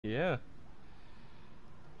Yeah,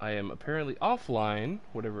 I am apparently offline,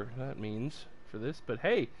 whatever that means for this, but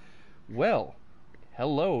hey, well,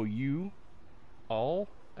 hello, you all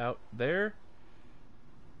out there.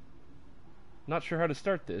 Not sure how to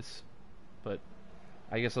start this, but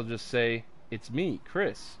I guess I'll just say it's me,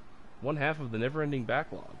 Chris, one half of the Never Ending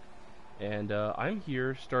Backlog, and I'm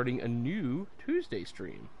here starting a new Tuesday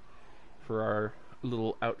stream for our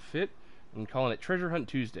little outfit. I'm calling it Treasure Hunt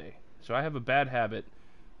Tuesday. So I have a bad habit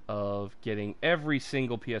of getting every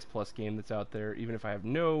single PS Plus game that's out there, even if I have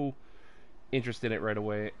no interest in it right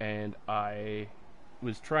away. And I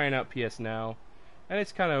was trying out PS Now, and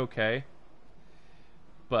it's kind of okay.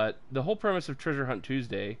 But the whole premise of Treasure Hunt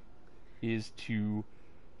Tuesday is to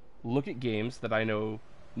look at games that I know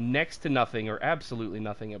next to nothing or absolutely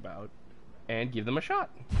nothing about and give them a shot.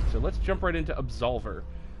 So let's jump right into Absolver.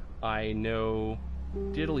 I know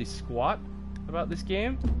diddly squat about this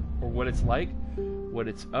game, or what it's like, what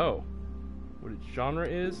its genre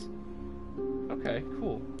is. Okay,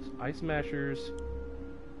 cool. Ice Smashers,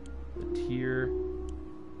 the tier,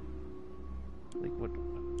 like what?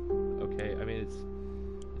 Okay, I mean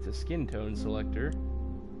it's a skin tone selector.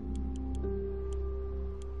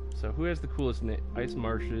 So who has the coolest name? Ice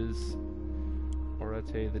Marshes,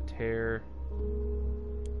 Orate, the Tear.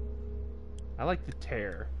 I like the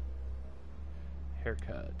Tear.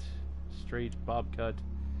 Haircut, straight, bob cut,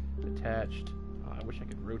 attached. Oh, I wish I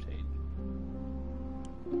could rotate.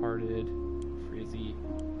 Parted, frizzy,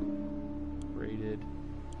 braided,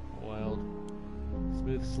 wild,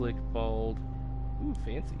 smooth, slick, bald. Ooh,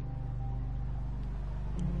 fancy.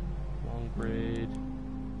 Long braid.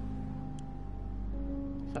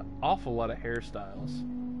 It's an awful lot of hairstyles.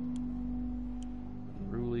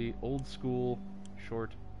 Unruly, old school,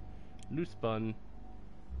 short, loose bun.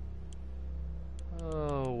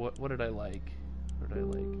 Oh, what did I like? What did I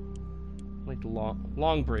like? I liked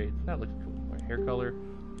long braid. That looked cool. My hair color,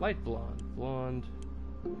 light blonde. Blonde.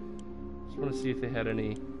 Just want to see if they had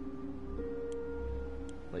any,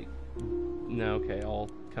 like, no, okay, all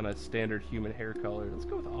kind of standard human hair color. Let's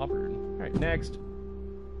go with auburn. Alright, next.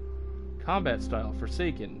 Combat style,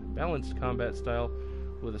 Forsaken. Balanced combat style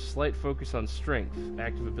with a slight focus on strength.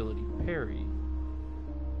 Active ability, parry.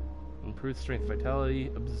 Improved strength,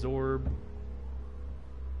 vitality, absorb.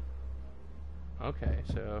 Okay,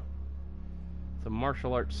 so it's a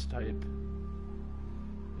martial arts type.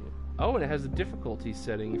 Oh, and it has a difficulty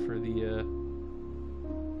setting for the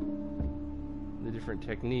different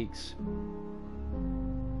techniques.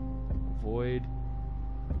 Avoid.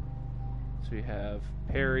 So you have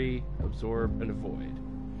parry, absorb, and avoid.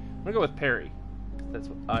 I'm gonna go with parry. That's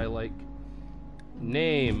what I like.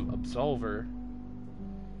 Name, Absolver.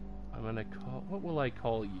 I'm gonna call. What will I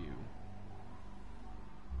call you?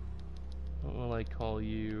 What will I call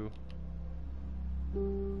you?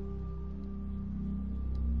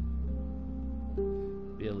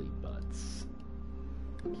 Billy Butts.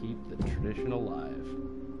 Keep the tradition alive.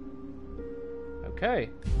 Okay.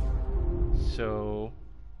 So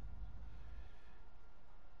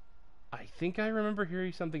I think I remember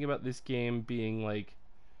hearing something about this game being like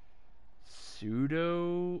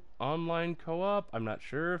pseudo online co-op. I'm not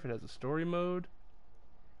sure if it has a story mode.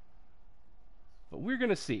 But we're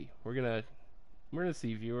gonna see. We're gonna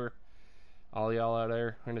see, viewer. All y'all out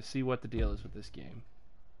there, we're gonna see what the deal is with this game.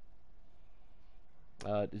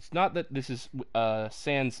 It's not that this is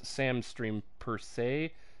Sam's stream per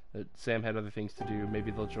se. Sam had other things to do.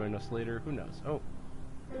 Maybe they'll join us later. Who knows? Oh,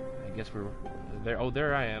 I guess we're there. Oh,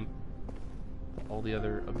 there I am. All the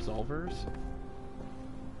other Absolvers.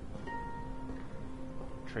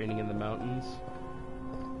 Training in the mountains.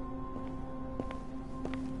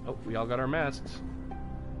 Oh, we all got our masks.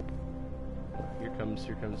 Here comes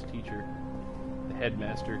teacher. The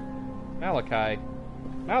headmaster. Malachi,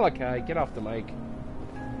 get off the mic.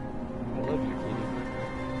 I love you,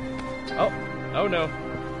 kitty. Oh no.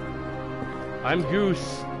 I'm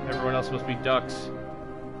Goose. Everyone else must be ducks.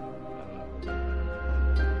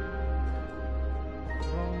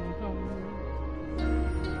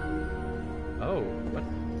 Oh, what?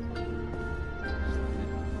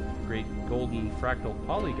 Great golden fractal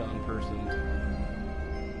polygon person.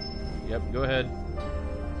 Yep, go ahead.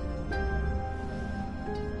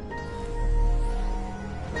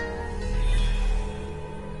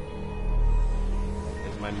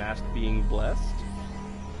 Is my mask being blessed?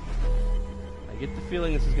 I get the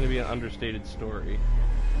feeling this is going to be an understated story.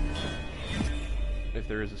 If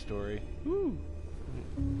there is a story. Ooh.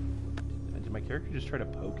 Did my character just try to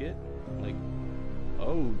poke it? Like,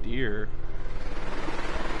 oh dear.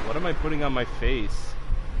 What am I putting on my face?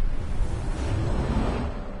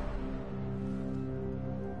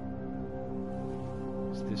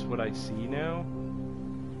 Is this this what I see now?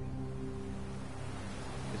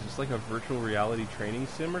 Is this like a virtual reality training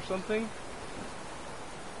sim or something?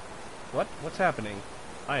 What? What's happening?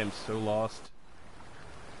 I am so lost.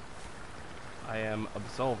 I am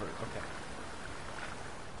Absolver. Okay.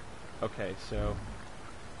 Okay, so...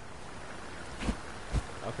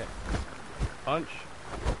 Okay. Punch.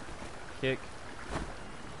 Kick.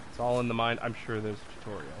 It's all in the mind. I'm sure there's a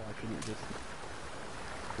tutorial. I shouldn't just...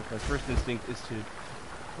 My first instinct is to...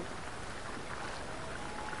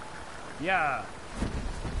 Yeah!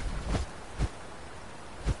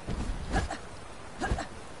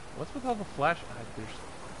 What's with all the flash... there's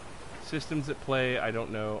systems at play. I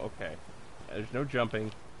don't know. Okay. There's no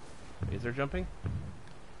jumping. Is there jumping?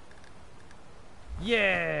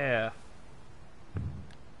 Yeah!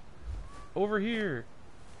 Over here!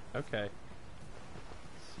 Okay.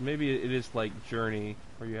 So maybe it is like Journey,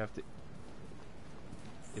 where you have to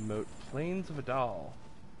emote planes of a doll.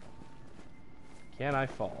 Can I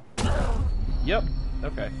fall? Yep.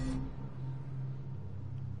 Okay.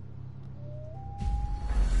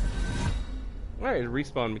 Alright,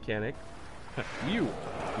 respawn mechanic. You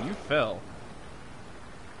fell.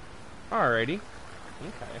 Alrighty.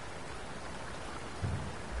 Okay.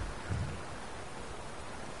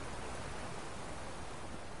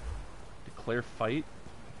 Declare fight.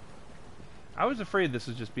 I was afraid this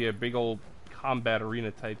would just be a big old combat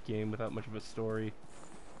arena type game without much of a story.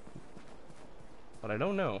 But I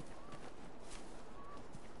don't know.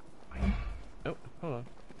 Oh, hold on.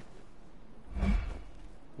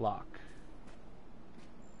 Lock.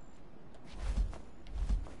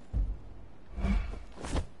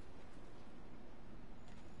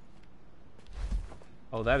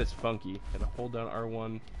 Oh, that is funky. Gotta hold down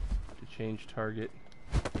R1 to change target.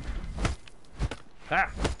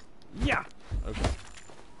 Ah! Yeah! Okay.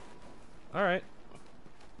 Alright.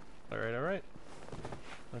 Alright, alright.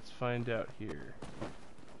 Let's find out here.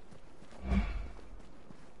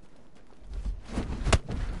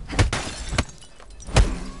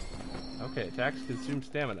 Okay, attacks consume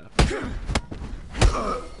stamina.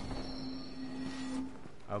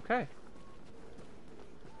 Okay.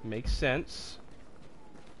 Makes sense.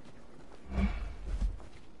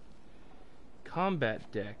 Combat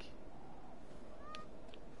deck.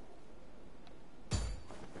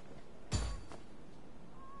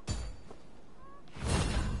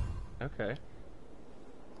 Okay.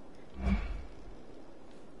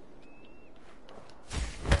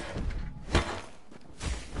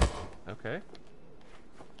 Okay.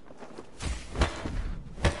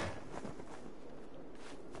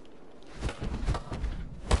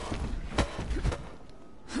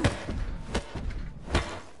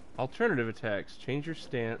 Alternative attacks. Change your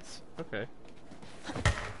stance. Okay.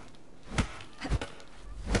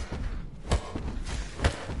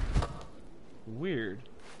 Weird.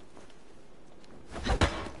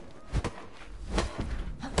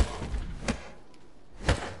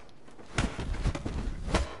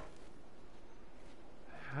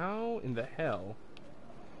 How in the hell?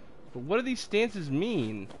 But what do these stances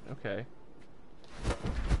mean? Okay.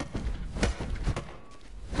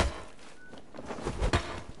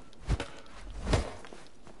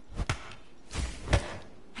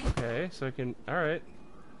 Okay, so I can... Alright.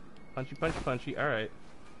 Punchy, punchy, punchy. Alright.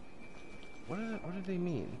 What do they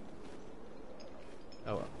mean?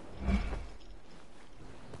 Oh well.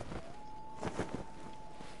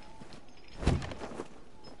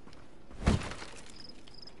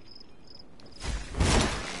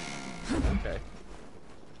 Okay.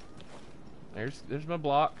 There's my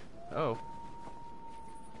block. Oh.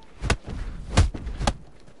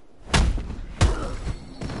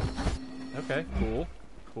 Okay, cool.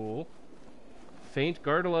 Cool. Faint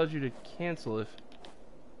guard allows you to cancel if...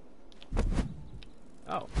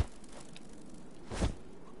 Oh.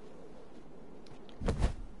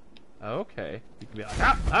 Okay. You can be like,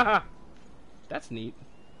 ah! Ah! That's neat.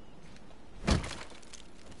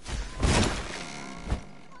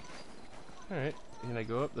 Alright. Can I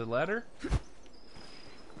go up the ladder?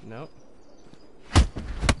 Nope.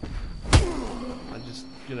 I'm just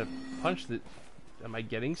gonna punch the... Am I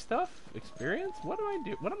getting stuff? Experience? What do I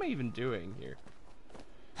do? What am I even doing here?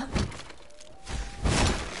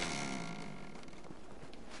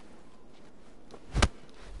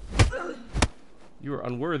 You are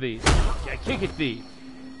unworthy. Yeah, kick it thee!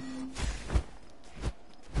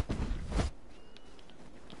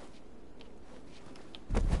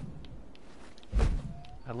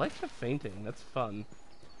 I like the fainting. That's fun.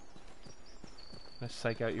 Let's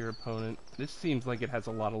psych out your opponent. This seems like it has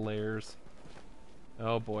a lot of layers.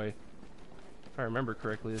 Oh boy. If I remember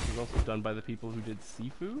correctly, this was also done by the people who did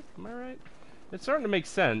Sifu. Am I right? It's starting to make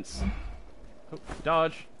sense. Oh,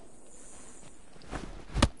 dodge.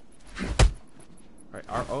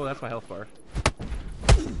 Alright, oh, that's my health bar.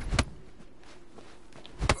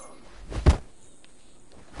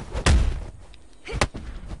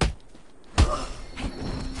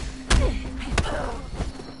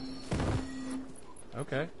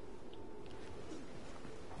 Okay.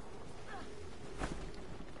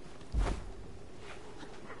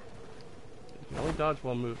 You can only dodge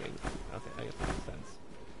while moving. Okay, I guess that makes sense.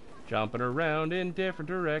 Jumping around in different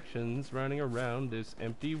directions, running around this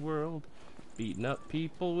empty world, beating up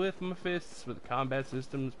people with my fists, but the combat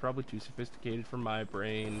system is probably too sophisticated for my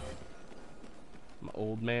brain. My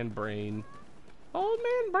old man brain. Old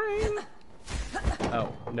man brain!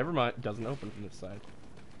 Oh, never mind. It doesn't open from this side.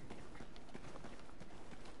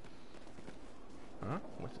 Huh?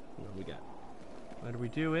 What do we got? What are we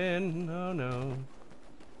doing? Oh no.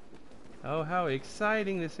 Oh, how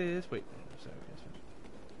exciting this is. Wait. Sorry,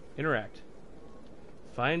 interact.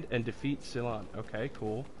 Find and defeat Ceylon. Okay,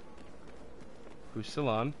 cool. Who's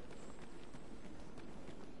Ceylon?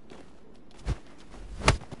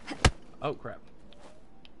 Oh, crap.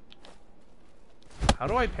 How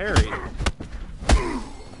do I parry?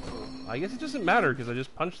 I guess it doesn't matter because I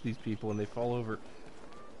just punch these people and they fall over.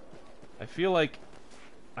 I feel like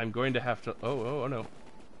I'm going to have to... Oh no.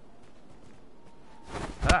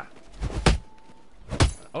 Ah!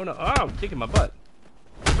 Oh no. Oh, I'm kicking my butt.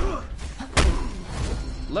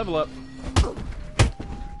 Level up.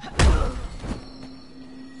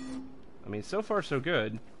 I mean, so far so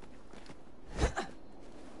good.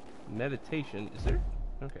 Meditation. Is there?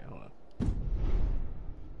 Okay, hold on.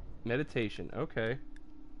 Meditation. Okay.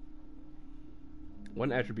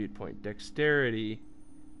 One attribute point. Dexterity.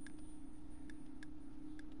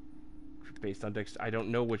 Based on I don't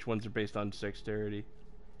know which ones are based on dexterity.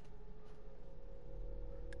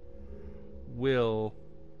 Will.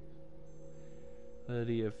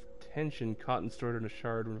 Ability of tension caught and stored in a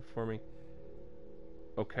shard when performing.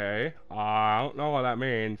 Okay. I don't know what that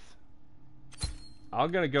means.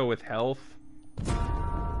 I'm gonna go with health.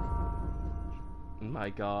 My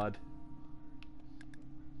god.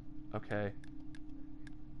 Okay.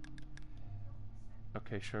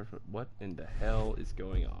 Okay, sure. What in the hell is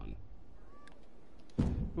going on?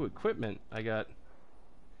 Ooh, equipment. I got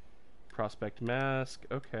prospect mask.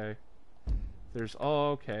 Okay. There's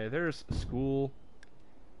there's school.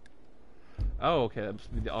 Oh, okay, that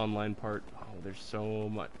must be the online part. Oh, there's so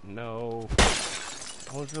much. No.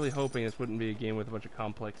 I was really hoping this wouldn't be a game with a bunch of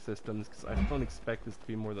complex systems, because I don't expect this to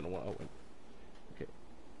be more than one. Oh, okay.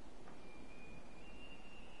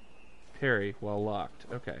 Parry while locked.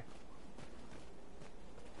 Okay.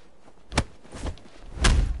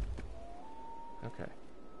 Okay.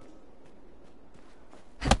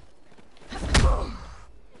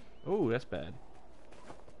 Oh, that's bad.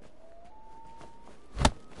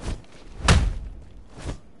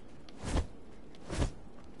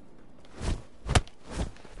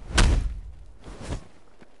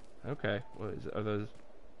 Okay, what is it? Are those?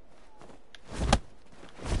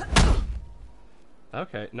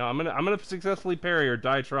 Okay, no, I'm gonna successfully parry or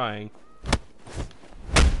die trying.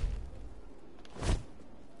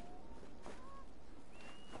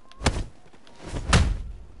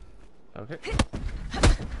 Okay.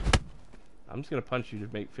 I'm just gonna punch you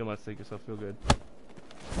to make yourself feel good.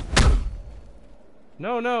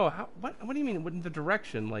 No, how? What do you mean? What in the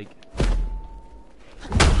direction? Like?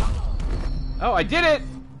 Oh, I did it!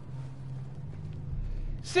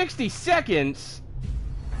 60 seconds.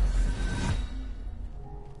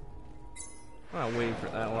 I'm not waiting for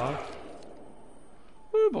that long.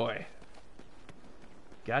 Woo boy.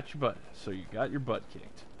 Got your butt. So you got your butt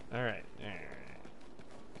kicked. All right.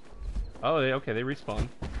 Oh, okay. They respawn.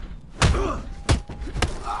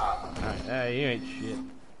 Alright, you ain't shit.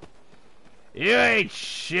 You ain't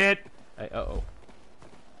shit! Hey, uh-oh.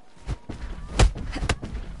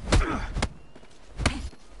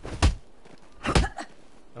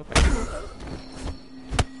 Okay.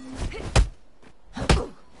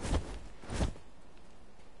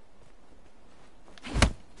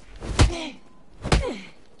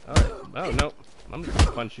 Alright, oh no. I'm just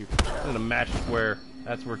gonna punch you. I'm gonna match square.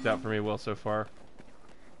 That's worked out for me well so far.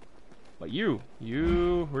 But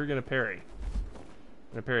we're gonna parry.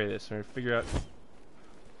 I'm gonna parry this. We're gonna figure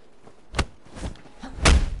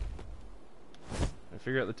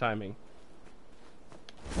out the timing.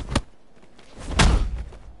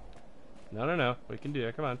 No. We can do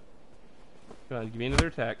that. Come on. Come on, give me another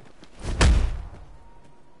attack.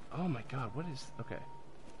 Oh my god, what is... Okay.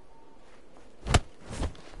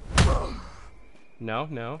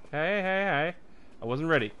 No. Hey. I wasn't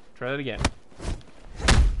ready. Try that again.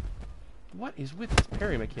 What is with this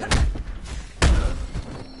parry mechanic?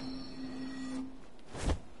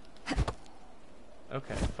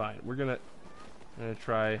 Okay, fine. I'm gonna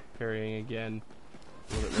try parrying again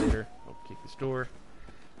a little bit later. Oh, kick this door.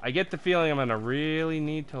 I get the feeling I'm gonna really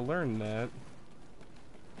need to learn that.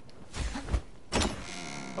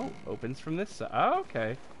 Oh, opens from this side. Oh,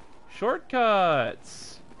 okay.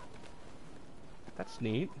 Shortcuts! That's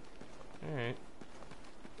neat. Alright.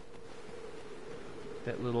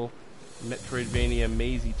 That little Metroidvania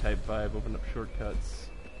mazy type vibe. Open up shortcuts.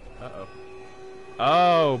 Uh-oh.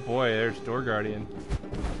 Oh, boy, there's Door Guardian.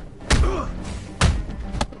 Oh,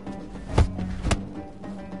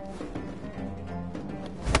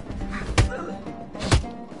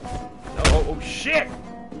 oh, shit!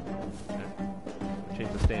 Okay.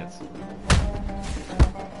 Change the stance.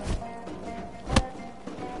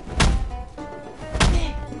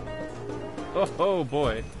 Oh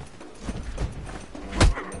boy.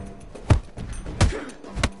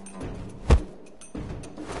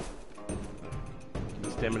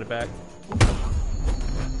 Stamina back.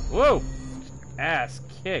 Whoa! Ass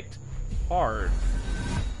kicked hard.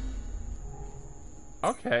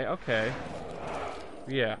 Okay, okay.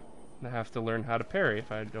 Yeah. I have to learn how to parry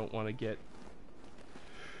if I don't want to get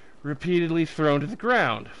repeatedly thrown to the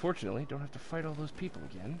ground. Fortunately, don't have to fight all those people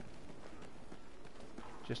again.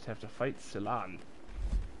 Just have to fight Silan.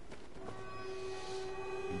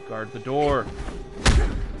 You guard the door.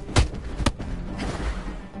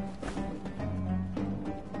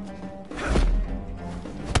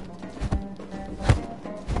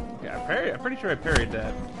 Okay, I'm pretty sure I parried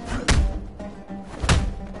that.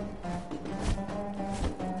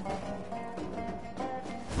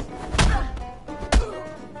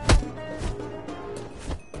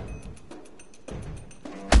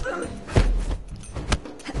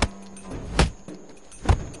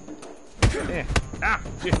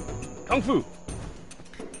 Kung Fu!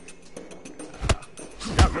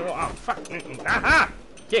 Oh, fuck! Aha!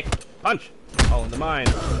 Kick! Punch! All in the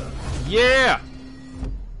mind. Yeah!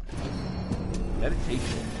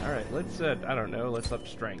 Meditation. Alright, let's, I don't know, let's up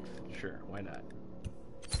strength. Sure, why not?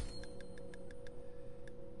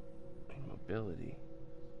 Mobility.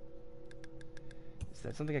 Is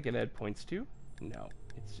that something I can add points to? No.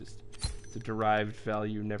 It's just, it's a derived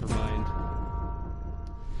value, never mind.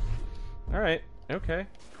 Alright, okay,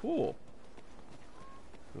 cool.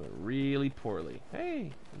 Doing really poorly.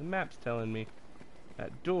 Hey, the map's telling me.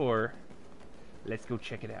 That door, let's go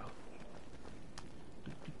check it out.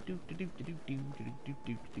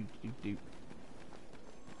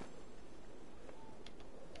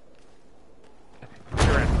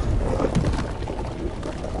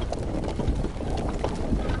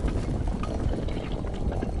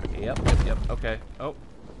 Yep, okay. Oh,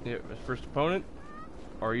 yeah, first opponent?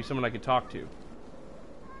 Or are you someone I can talk to?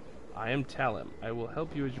 I am Talim. I will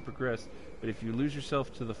help you as you progress, but if you lose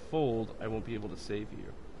yourself to the fold, I won't be able to save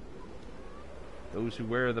you. Those who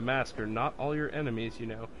wear the mask are not all your enemies, you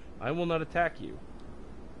know. I will not attack you.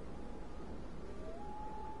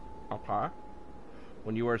 Okay.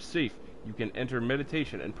 When you are safe, you can enter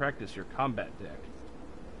meditation and practice your combat deck.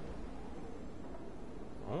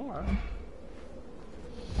 Alright.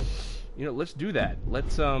 You know, let's do that.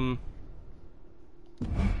 Let's,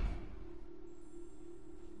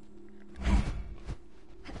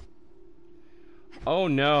 Oh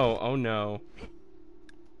no, oh no.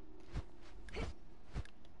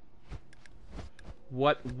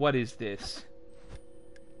 What is this?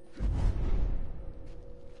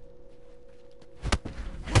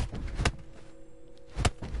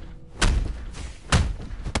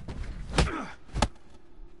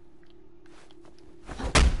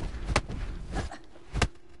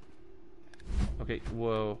 Okay,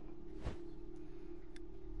 whoa.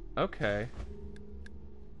 Okay.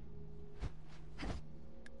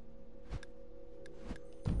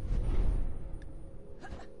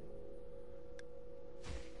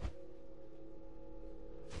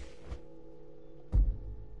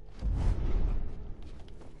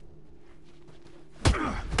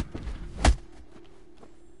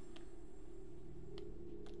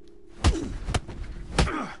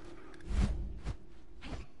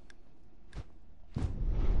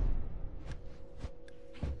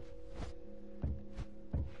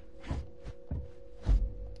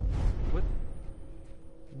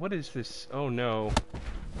 What is this? Oh no.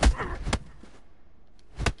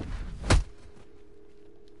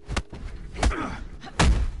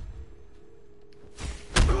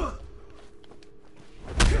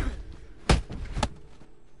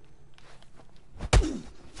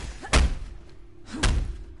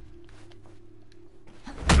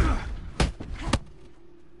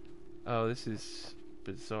 Oh, this is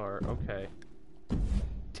bizarre. Okay.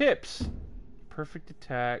 Tips! Perfect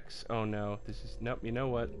attacks. Oh no, this is... Nope, you know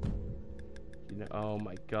what? You know, oh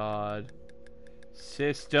my god.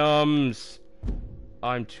 Systems!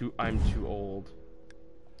 I'm too old.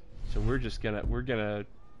 So we're gonna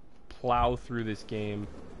plow through this game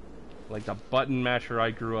like the button masher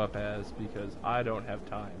I grew up as, because I don't have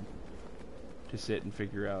time to sit and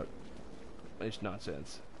figure out this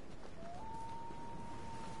nonsense.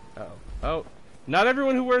 Oh. Oh. Not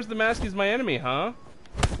everyone who wears the mask is my enemy, huh?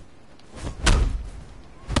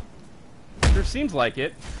 Sure seems like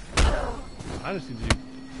it. I just need to do...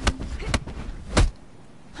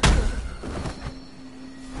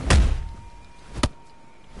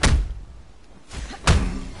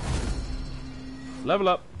 Level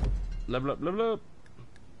up. Level up, level up.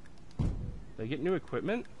 Did I get new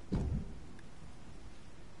equipment?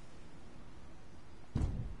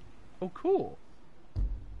 Oh, cool.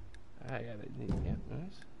 Ah, yeah,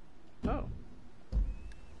 nice. Oh.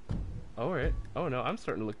 Alright. Oh, no, I'm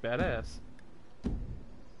starting to look badass.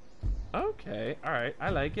 Okay, alright. I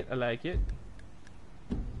like it, I like it.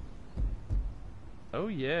 Oh,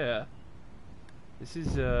 yeah. This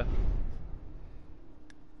is,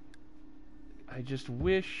 I just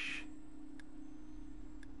wish...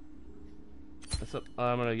 What's up?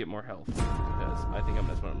 I'm gonna get more health, because I think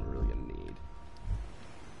that's what I'm really gonna need.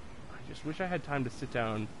 I just wish I had time to sit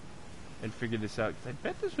down and figure this out, because I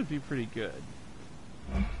bet this would be pretty good.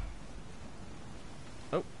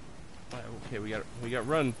 Oh. Okay, we got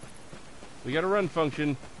run. We got a run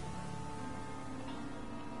function.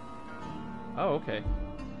 Oh, okay.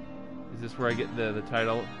 Is this where I get the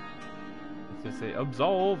title? It's gonna say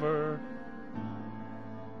Absolver.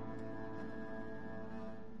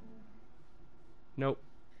 Nope.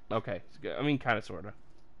 Okay. I mean, kind of, sort of.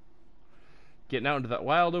 Getting out into that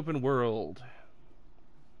wild open world.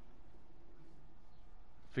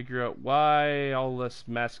 Figure out why all us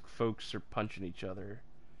masked folks are punching each other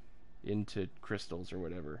into crystals or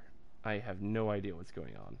whatever. I have no idea what's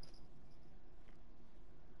going on.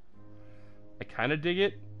 I kind of dig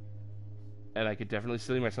it. And I could definitely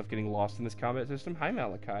see myself getting lost in this combat system. Hi,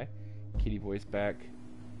 Malachi. Kitty voice back.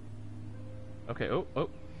 Okay, oh.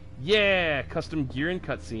 Yeah! Custom gear and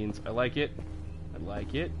cutscenes. I like it. I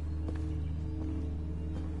like it.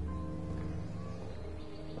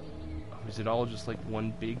 Oh, is it all just like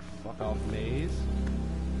one big fuck-off maze?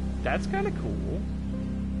 That's kind of cool.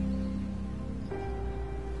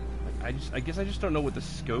 Like, I guess I just don't know what the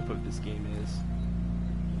scope of this game is.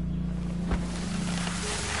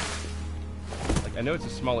 Like, I know it's a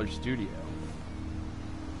smaller studio.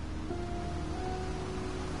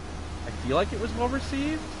 I feel like it was well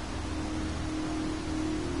received.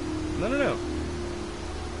 No.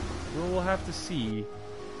 We'll have to see.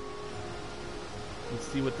 And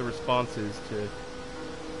see what the response is to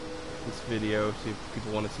this video. See if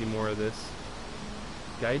people want to see more of this.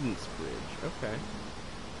 Guidance bridge. Okay.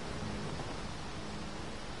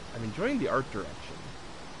 I'm enjoying the art direction.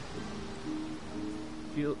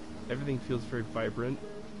 Everything feels very vibrant.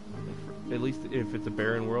 At least if it's a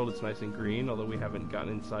barren world, it's nice and green, although we haven't gotten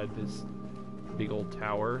inside this big old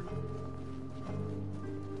tower.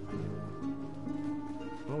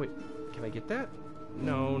 Oh wait, can I get that?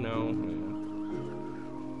 No.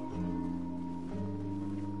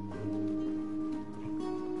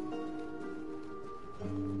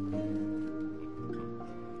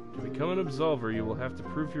 To become an Absolver, you will have to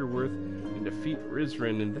prove your worth and defeat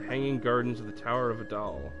Rizrin in the Hanging Gardens of the Tower of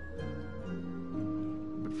Adal.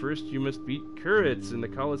 But first you must beat Kuritz in the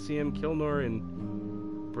Colosseum, Kilnor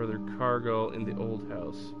and Brother Cargill in the Old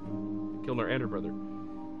House. Kilnor and her brother.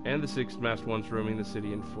 And the six masked ones roaming the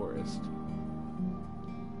city and forest.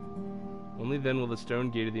 Only then will the stone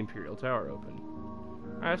gate of the Imperial Tower open.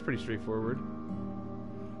 That's pretty straightforward.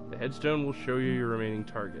 The headstone will show you your remaining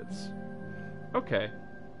targets. Okay.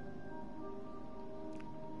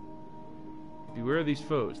 Beware of these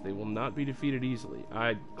foes. They will not be defeated easily.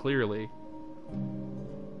 Clearly.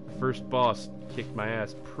 The first boss kicked my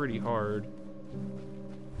ass pretty hard.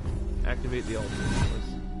 Activate the altar.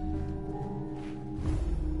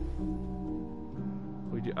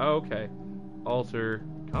 Oh, okay. Alter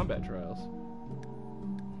combat trials.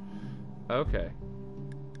 Okay.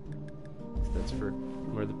 So that's for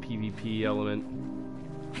more of the PvP element.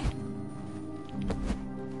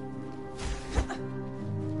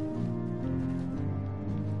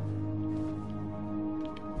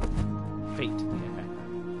 Fate. Yeah.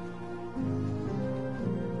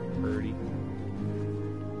 Birdie.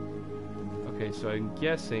 Okay, so I'm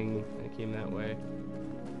guessing it came that way.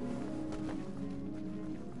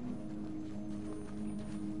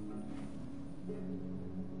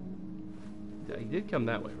 He did come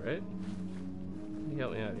that way, right? Can you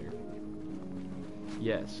help me out here?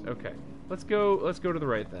 Yes, okay. Let's go to the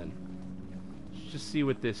right then. just see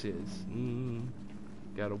what this is.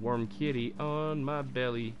 Got a warm kitty on my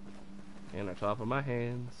belly and on top of my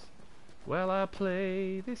hands. While I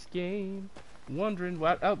play this game, wondering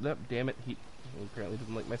what. Oh, damn it! He apparently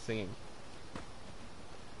doesn't like my singing.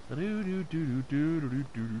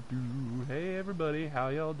 Hey everybody, how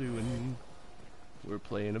y'all doing? We're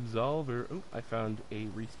playing Absolver. Oh, I found a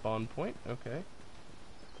respawn point. Okay.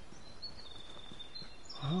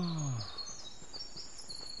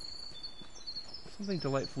 Something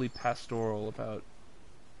delightfully pastoral about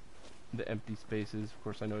the empty spaces. Of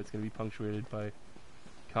course, I know it's going to be punctuated by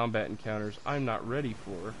combat encounters I'm not ready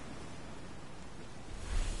for.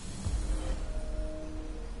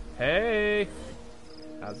 Hey!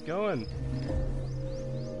 How's it going?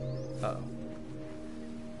 Uh-oh.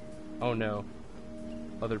 Oh no.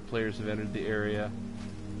 Other players have entered the area.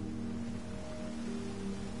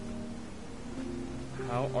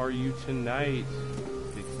 How are you tonight,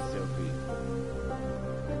 Big Sophie?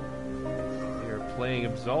 We are playing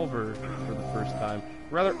Absolver for the first time.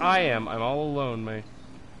 Rather, I am. I'm all alone. My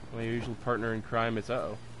usual partner in crime is...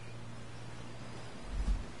 Uh-oh.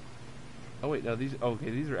 Oh wait, no, these...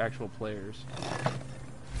 Okay, these are actual players.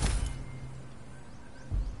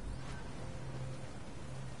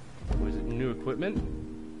 Oh, is it new equipment?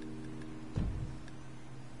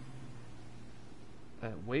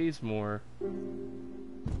 That weighs more.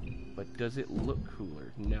 But does it look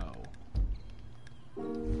cooler? No.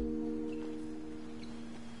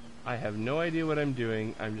 I have no idea what I'm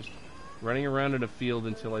doing. I'm just running around in a field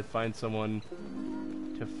until I find someone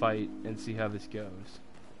to fight and see how this goes.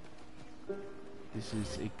 This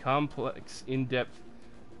is a complex, in-depth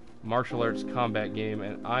martial arts combat game,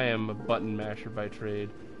 and I am a button masher by trade,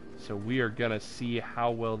 so we are gonna see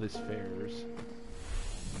how well this fares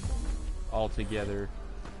all together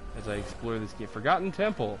as I explore this game. Forgotten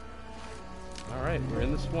Temple. Alright, we're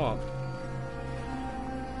in the swamp.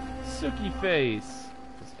 Sookie Face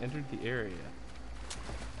has entered the area.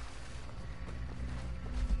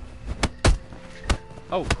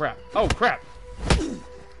 Oh crap! Oh crap!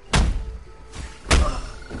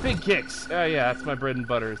 Big kicks! Oh yeah, that's my bread and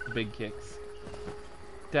butter, is the big kicks.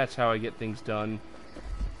 That's how I get things done.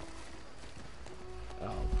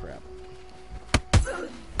 Oh crap.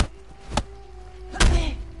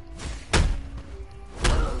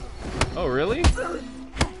 Oh really?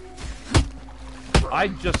 I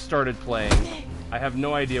just started playing. I have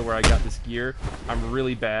no idea where I got this gear. I'm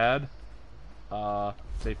really bad.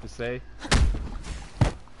 Safe to say.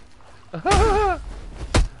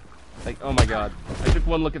 Like, oh my god. I took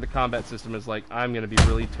one look at the combat system and was like, I'm gonna be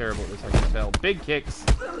really terrible at this, I can tell. Big kicks!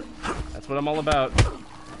 That's what I'm all about.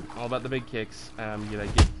 All about the big kicks. I'm gonna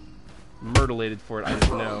get murderlated for it, I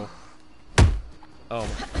just know. Oh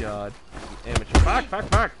my god. Amateur. Fuck, fuck,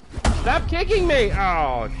 fuck! Stop kicking me!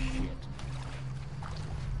 Oh,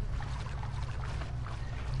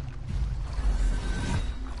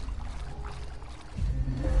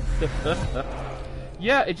 shit.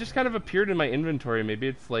 Yeah, it just kind of appeared in my inventory. Maybe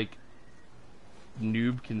it's like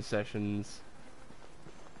noob concessions.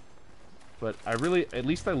 But I really, at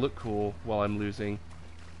least I look cool while I'm losing.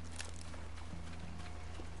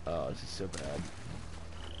 Oh, this is so bad.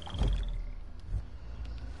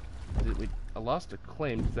 Wait, I lost a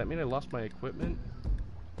claim. Does that mean I lost my equipment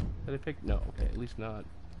that I picked? No, okay, at least not.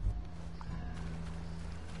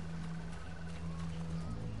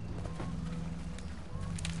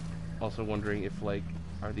 Also wondering if, like,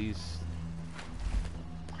 are these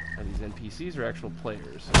NPCs or actual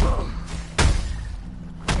players?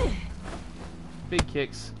 Big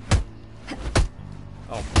kicks.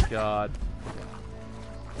 Oh my god.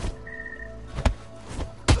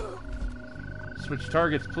 Switch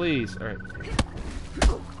targets, please. Alright.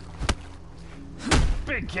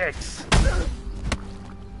 Big kicks!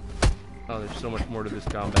 Oh, there's so much more to this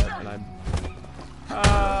combat, and I'm...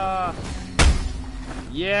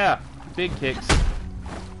 Yeah! Big kicks.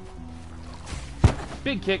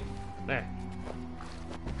 Big kick. There.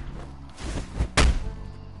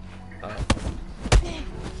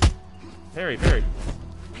 Parry, parry.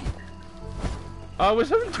 Oh, was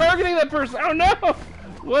someone targeting that person? Oh no!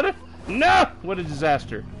 What a... No! What a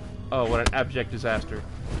disaster. Oh, what an abject disaster.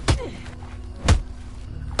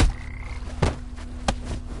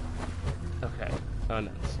 Okay. Oh,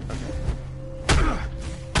 nice. Okay.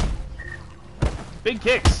 Big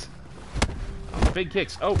kicks! Oh, big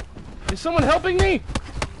kicks. Oh! Is someone helping me?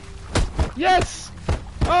 Yes!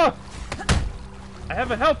 Oh! I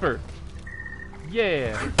have a helper!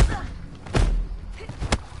 Yeah!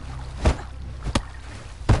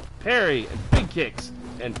 Parry and big kicks!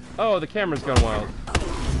 And, oh, the camera's gone wild.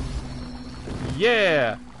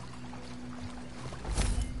 Yeah!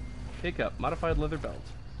 Pick up modified leather belt.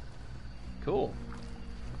 Cool.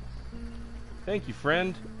 Thank you,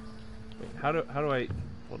 friend. Wait, how do I...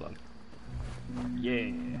 Hold on.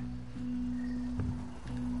 Yeah.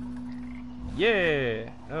 Yeah!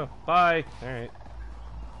 Oh, bye! Alright.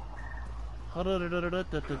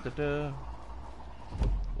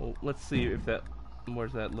 Well, let's see if that...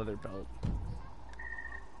 Where's that leather belt?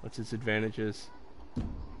 What's its advantages?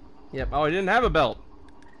 Yep. Oh, I didn't have a belt!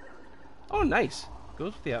 Oh, nice!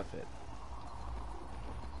 Goes with the outfit.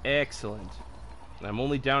 Excellent. And I'm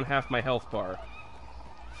only down half my health bar.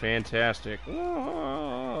 Fantastic.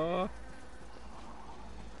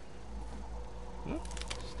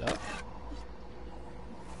 Stuff.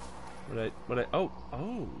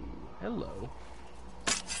 Oh, hello.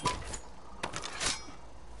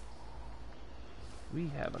 We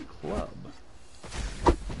have a club.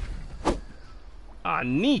 Ah,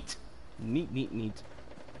 neat! Neat.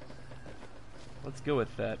 Let's go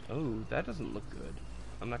with that. Oh, that doesn't look good.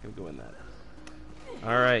 I'm not gonna go in that.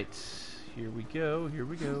 Alright. Here we go.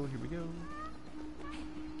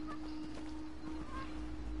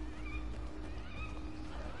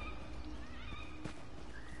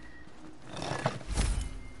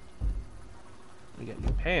 We got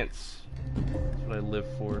new pants. That's what I live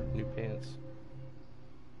for. New pants.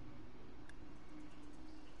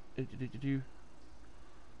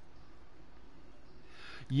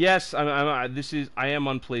 Yes, I am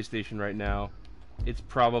on PlayStation right now. It's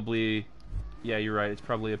probably... Yeah, you're right. It's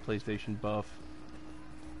probably a PlayStation buff.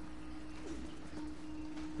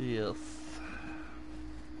 Yes.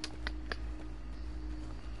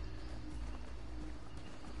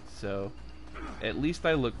 So, at least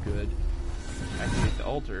I look good. Activate the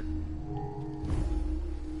altar.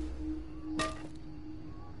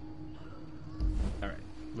 Alright,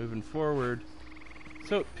 moving forward.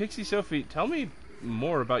 So, Pixie Sophie, tell me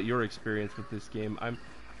more about your experience with this game.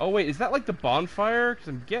 Oh wait, is that like the bonfire? Because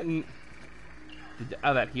I'm getting...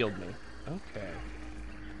 Oh, that healed me. Okay.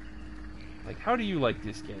 Like, how do you like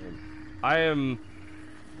this game? I am...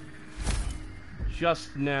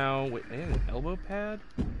 Just now... Wait, I have an elbow pad?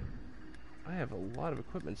 I have a lot of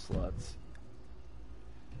equipment slots.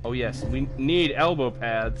 Oh yes, we need elbow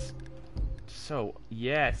pads. So,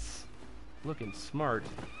 yes. Looking smart.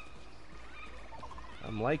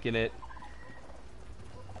 I'm liking it.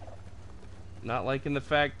 Not liking the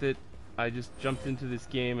fact that I just jumped into this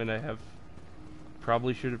game and I have...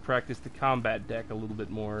 Probably should have practiced the combat deck a little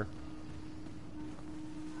bit more.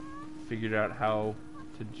 Figured out how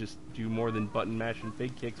to just do more than button mash and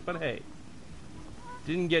fake kicks, but hey.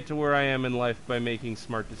 Didn't get to where I am in life by making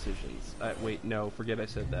smart decisions. Wait, no, forget I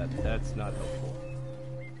said that. That's not helpful.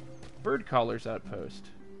 Bird Caller's Outpost.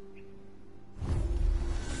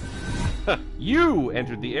 You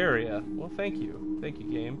entered the area! Well, thank you. Thank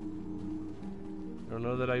you, game. I don't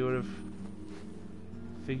know that I would have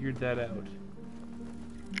figured that out.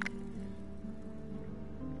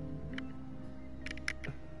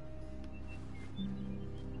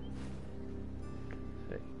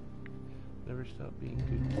 Never stop being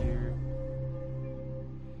good gear.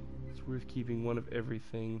 It's worth keeping one of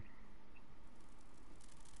everything.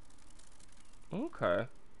 Okay.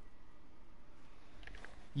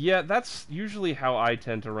 Yeah, that's usually how I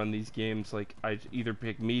tend to run these games. Like, I either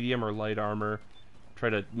pick medium or light armor. Try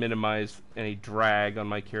to minimize any drag on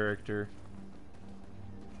my character.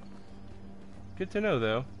 Good to know,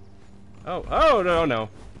 though. Oh, no.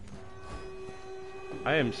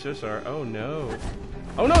 I am so sorry. Oh, no.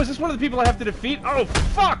 Oh no, is this one of the people I have to defeat? Oh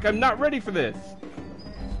fuck, I'm not ready for this.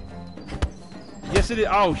 Yes it is.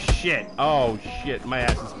 Oh shit. Oh shit, my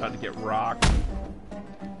ass is about to get rocked.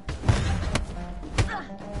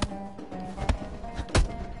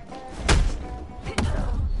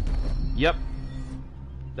 Yep.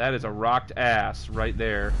 That is a rocked ass right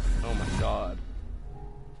there. Oh my god.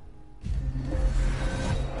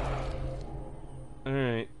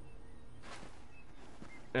 Alright.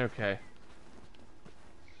 Okay.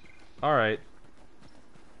 Alright.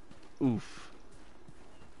 Oof.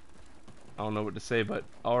 I don't know what to say, but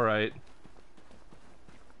alright.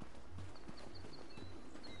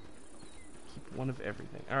 Keep one of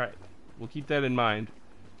everything. Alright. We'll keep that in mind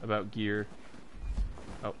about gear.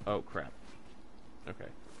 Oh crap. Okay.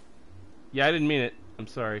 Yeah, I didn't mean it. I'm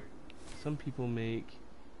sorry. Some people make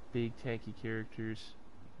big tanky characters.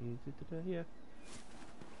 Yeah.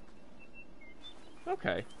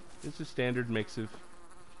 Okay. It's a standard mix of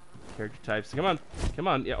character types. Come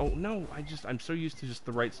on. Yeah. Oh no, I'm so used to just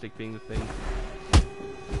the right stick being the thing.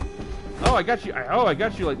 Oh, I got you. I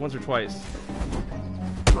got you like once or twice.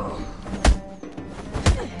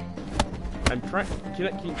 I'm trying.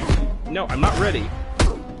 No, I'm not ready.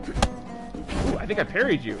 Ooh, I think I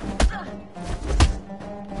parried you.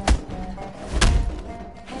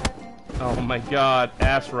 Oh my god,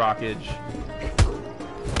 ass rockage.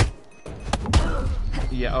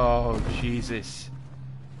 Yeah, oh Jesus.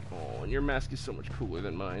 Oh, and your mask is so much cooler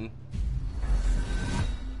than mine.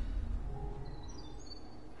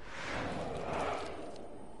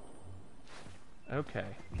 Okay.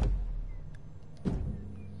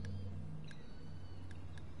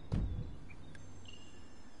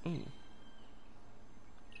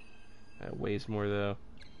 That weighs more though.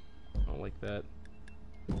 I don't like that.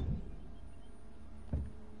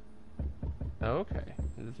 Oh, okay.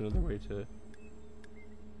 There's another way to...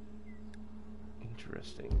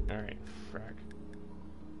 Interesting. Alright, frack.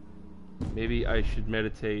 Maybe I should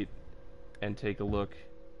meditate and take a look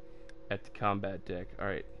at the combat deck.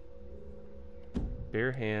 Alright.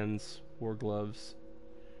 Bare hands, war gloves,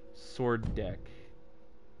 sword deck.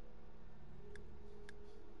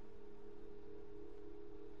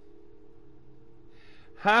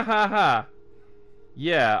 Ha ha ha!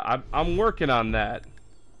 Yeah, I'm working on that.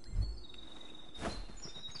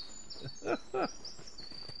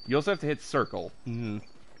 You also have to hit circle.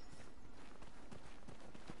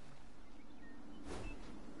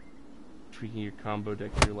 Tweaking your combo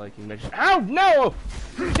deck to your liking. Ow! No!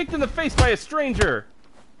 Kicked in the face by a stranger!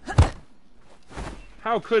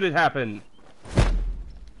 How could it happen?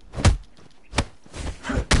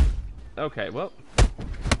 Okay, well.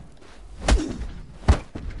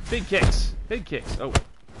 Big kicks! Big kicks! Oh.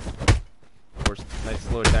 Of course, nice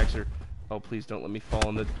slow attacks are... Oh, please don't let me fall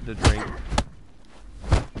in the drink.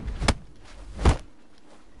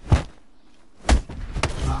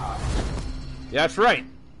 Yeah, that's right!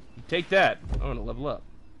 Take that! I want to level up.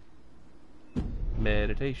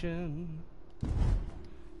 Meditation.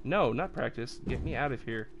 No, not practice. Get me out of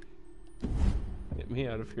here. Get me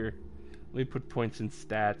out of here. Let me put points in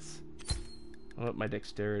stats. I'll up my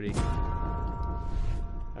dexterity.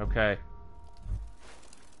 Okay.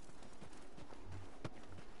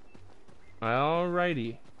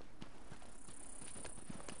 Alrighty.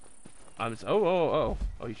 I'm just... Oh,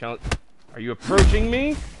 you challenge... Are you approaching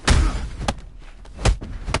me?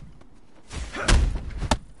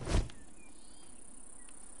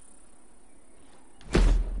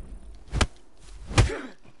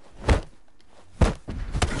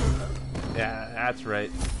 Yeah, that's right.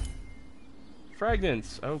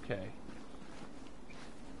 Fragments. Okay.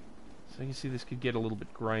 So you can see this could get a little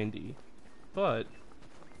bit grindy. But...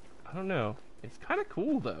 I don't know. It's kind of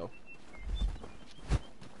cool, though.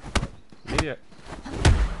 Maybe I...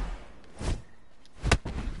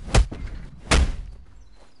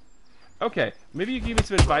 Okay, maybe you can give me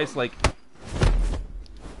some advice, like...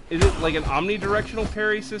 Is it like an omnidirectional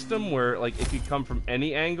parry system, where, like, it could come from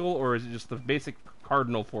any angle, or is it just the basic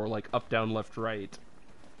cardinal for, like, up, down, left, right?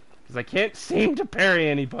 Because I can't seem to parry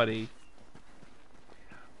anybody.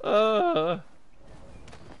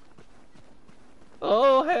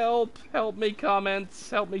 Oh, help! Help me, comments!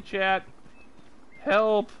 Help me, chat!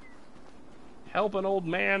 Help! Help an old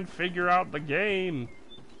man figure out the game!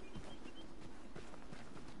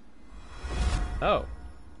 Oh.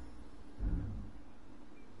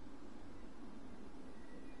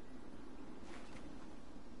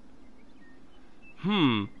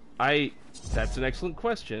 That's an excellent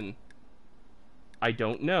question. I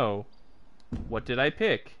don't know. What did I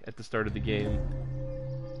pick at the start of the game?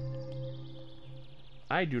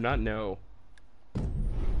 I do not know.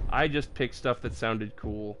 I just picked stuff that sounded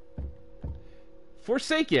cool.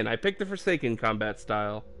 Forsaken! I picked the Forsaken combat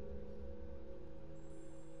style.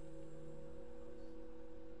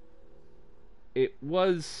 It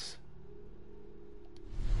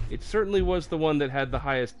certainly was the one that had the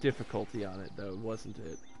highest difficulty on it, though, wasn't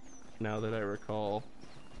it? Now that I recall.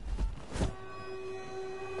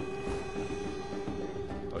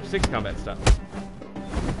 Oh, 6 combat style.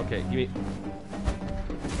 Okay, give me...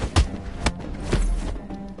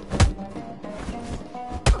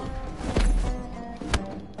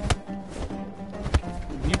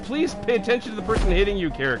 Will you please pay attention to the person hitting you,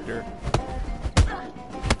 character?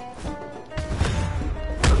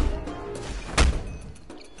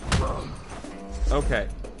 Okay.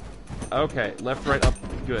 Okay, left, right, up,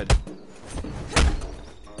 good.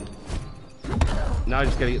 Now I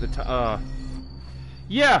just gotta get the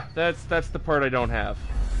yeah, that's the part I don't have.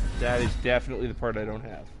 That is definitely the part I don't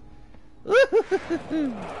have.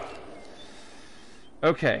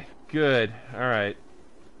 Okay, good. Alright.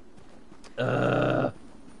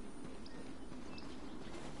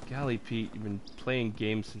 Golly, Pete, you've been playing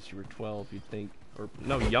games since you were 12, you'd think. Or,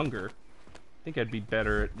 no, younger. I think I'd be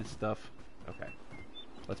better at this stuff. Okay.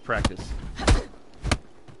 Let's practice.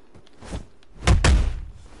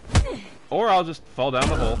 Or I'll just fall down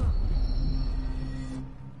the hole.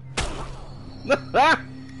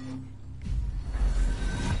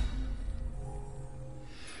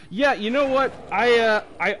 Yeah, you know what? I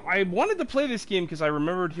wanted to play this game because I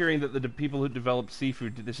remembered hearing that the people who developed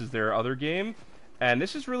Sifu, this is their other game, and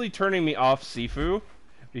this is really turning me off Sifu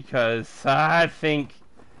because I think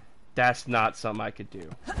that's not something I could do.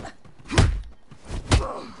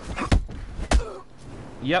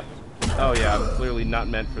 Yep. Oh yeah, I'm clearly not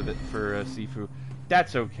meant for Sifu.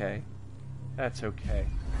 That's okay. That's okay.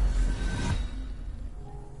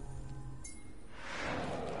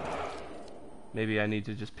 Maybe I need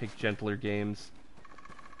to just pick gentler games.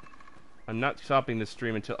 I'm not stopping this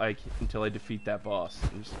stream until I defeat that boss.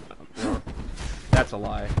 That's a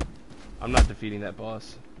lie. I'm not defeating that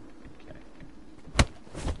boss. Okay.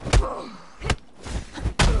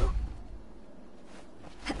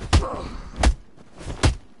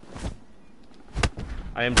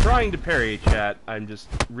 I am trying to parry, chat. I'm just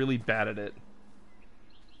really bad at it.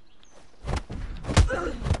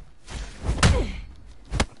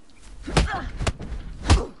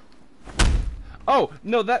 Oh,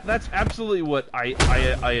 no, that's absolutely what I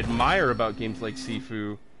admire about games like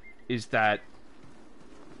Sifu, is that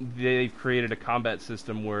they've created a combat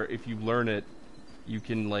system where if you learn it, you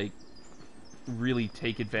can, like, really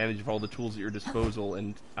take advantage of all the tools at your disposal,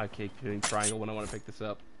 and I keep hitting triangle when I want to pick this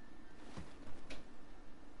up.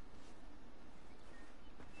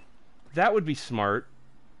 That would be smart.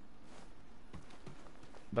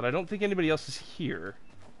 But I don't think anybody else is here.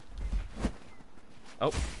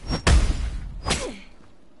 Oh.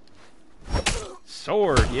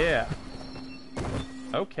 Sword, yeah.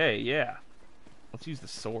 Okay, yeah. Let's use the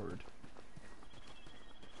sword.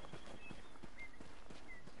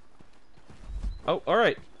 Oh,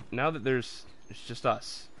 alright. Now that it's just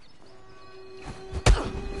us.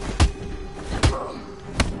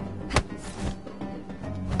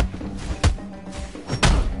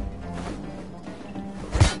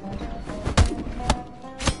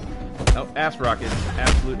 Oh, ass rocket.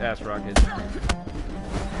 Absolute ass rocket.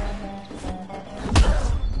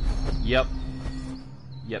 Yep.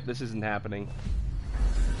 Yep, this isn't happening.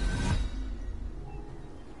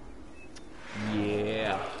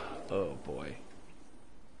 Yeah. Oh, boy.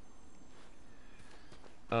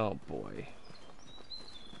 Oh, boy.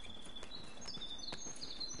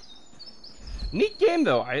 Neat game,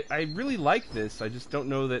 though. I really like this. I just don't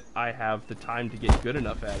know that I have the time to get good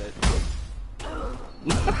enough at it.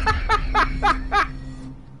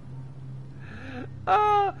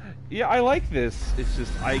 Yeah, I like this. It's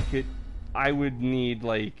just I would need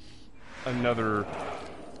like another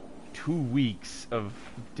 2 weeks of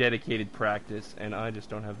dedicated practice, and I just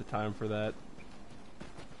don't have the time for that.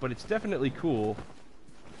 But it's definitely cool.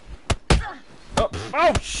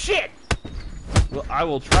 Oh shit! Well, I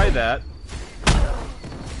will try that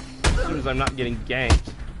as soon as I'm not getting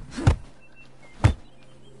ganked.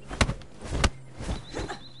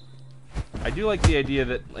 I do like the idea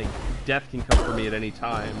that, like, death can come for me at any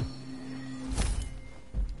time.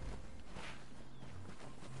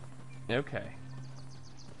 Okay.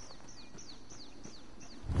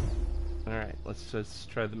 Alright, let's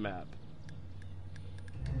try the map.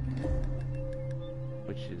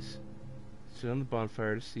 Which is... sit on the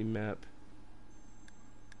bonfire to see map.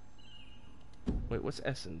 Wait, what's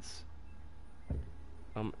essence?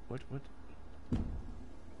 What?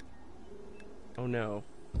 Oh no.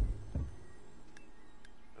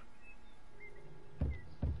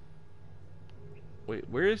 Wait,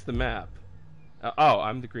 where is the map? Oh,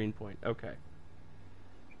 I'm the green point. Okay.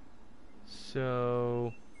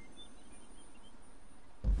 So...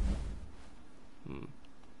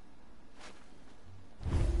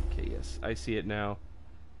 Okay, yes, I see it now.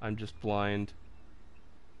 I'm just blind.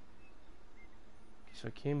 Okay, so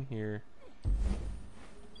I came here.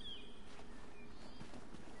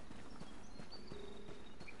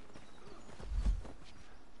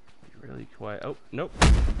 Be really quiet. Oh, nope.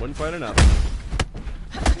 Wasn't quite enough.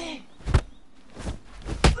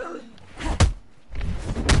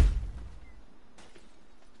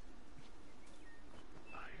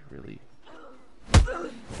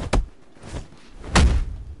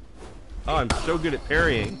 Oh, I'm so good at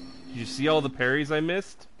parrying. Did you see all the parries I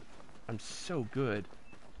missed? I'm so good.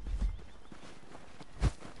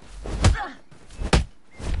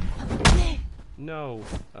 No.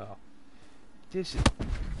 Oh.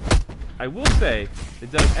 I will say,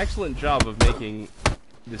 they've done an excellent job of making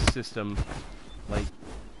this system, like,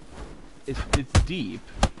 it's deep,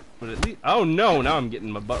 but at least... Oh no, now I'm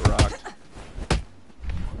getting my butt rocked.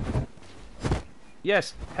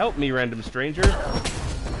 Yes, help me, random stranger.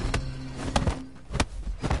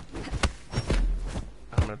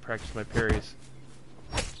 I'm gonna practice my parries.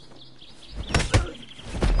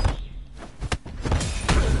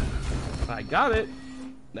 I got it.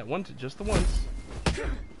 That one, just the once.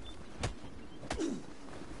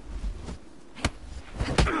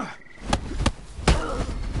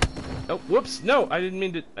 Oh, whoops! No, I didn't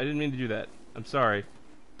mean to. I didn't mean to do that. I'm sorry.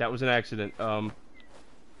 That was an accident.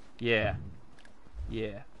 Yeah.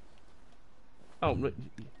 Yeah. Oh,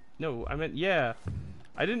 no, I meant yeah.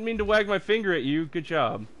 I didn't mean to wag my finger at you. Good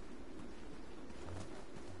job.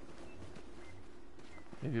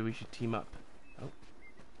 Maybe we should team up. Oh.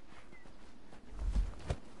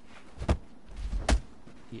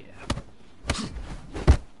 Yeah.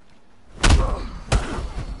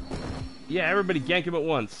 Yeah, everybody gank him at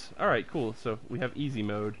once. Alright, cool. So we have easy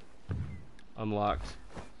mode unlocked.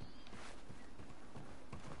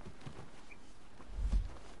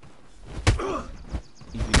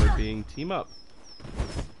 Easy mode being team up.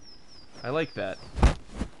 I like that.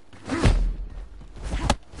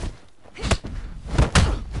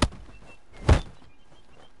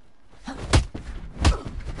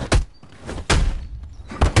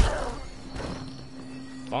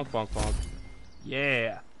 Bonk, bonk, bonk.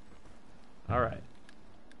 Yeah. Alright.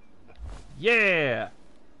 Yeah!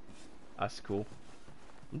 That's cool.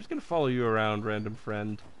 I'm just gonna follow you around, random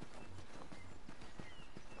friend.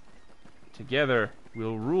 Together,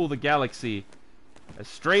 we'll rule the galaxy as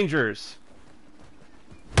strangers.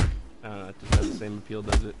 I don't know, it doesn't have the same appeal,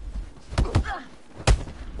 does it?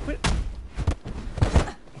 Quit.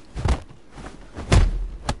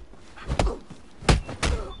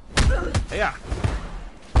 Yeah.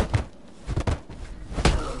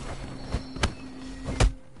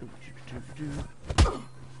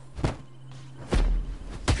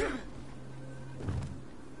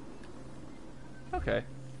 Okay.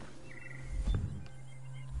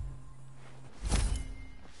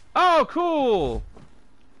 Oh, cool!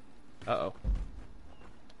 Uh-oh.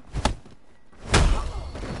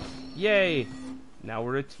 Yay! Now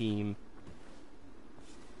we're a team.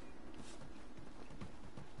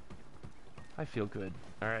 I feel good.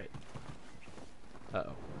 Alright.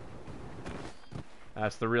 Uh-oh.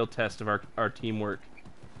 That's the real test of our teamwork.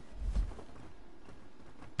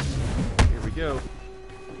 Here we go.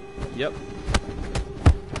 Yep.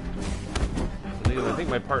 I think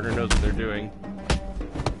my partner knows what they're doing.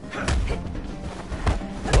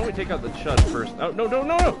 Why don't we take out the chud first? Oh, no, no,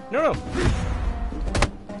 no, no, no, no!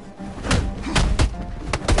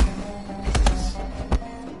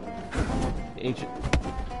 Ancient...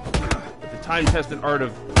 The time-tested art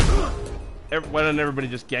of... Why don't everybody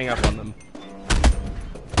just gang up on them?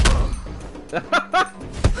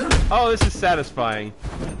 Oh, this is satisfying.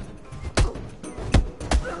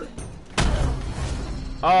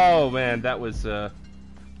 Oh, man, that was,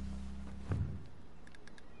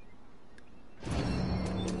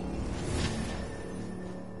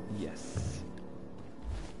 Yes.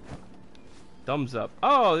 Thumbs up.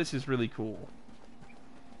 Oh, this is really cool.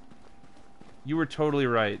 You were totally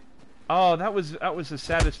right. Oh, that was a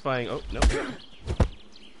satisfying... Oh, no.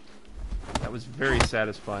 That was very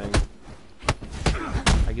satisfying.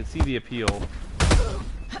 I can see the appeal.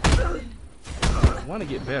 I want to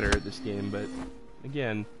get better at this game, but...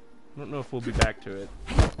 Again, I don't know if we'll be back to it.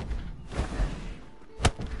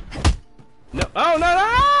 No! Oh,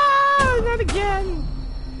 no, no! Not again!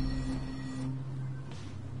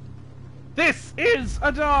 This is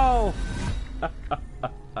a doll!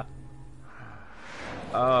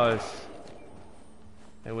 Oh,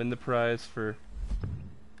 I win the prize for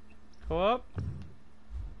co-op?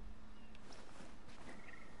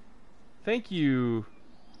 Thank you,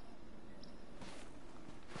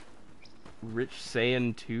 Rich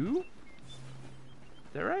Saiyan 2? Is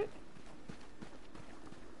that right?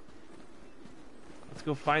 Let's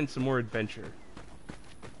go find some more adventure.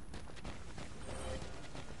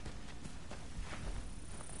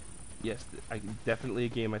 Yes, definitely a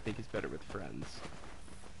game I think is better with friends.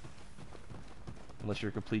 Unless you're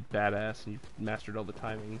a complete badass and you've mastered all the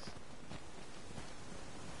timings.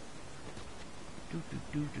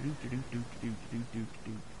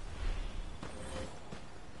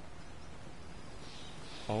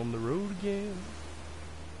 On the road again.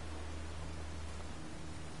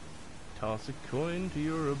 Toss a coin to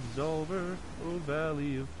your Absolver, oh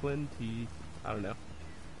valley of plenty. I don't know.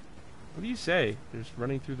 What do you say? They're just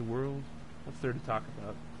running through the world? What's there to talk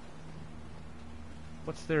about?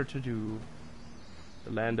 What's there to do?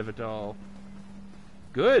 The land of it all.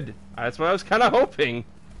 Good! That's what I was kind of hoping.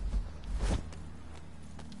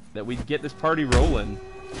 That we'd get this party rolling.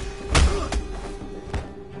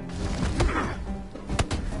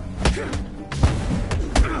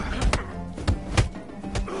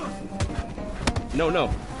 No,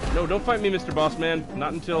 no. No, don't fight me, Mr. Boss Man.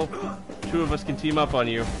 Not until two of us can team up on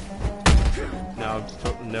you. No,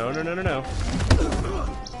 no, no, no, no, no.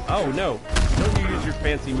 Oh, no. Don't you use your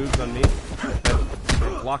fancy moves on me.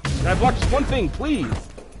 Can I block just one thing, please?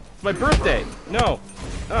 It's my birthday. No.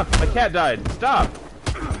 Oh, my cat died. Stop!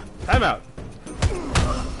 Time out.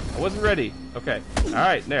 I wasn't ready. Okay.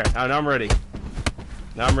 Alright, there. Now I'm ready.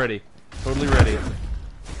 Now I'm ready. Totally ready.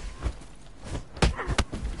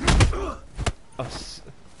 Oh,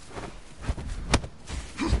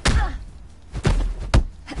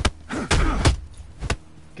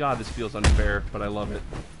 God, this feels unfair, but I love it.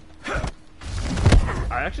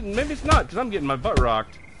 Actually, maybe it's not, because I'm getting my butt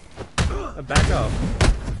rocked. Back up.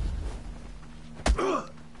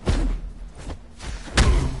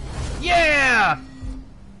 Yeah!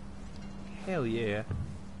 Hell yeah.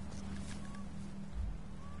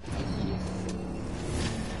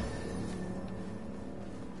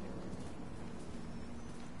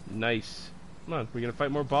 Nice. Come on, we're gonna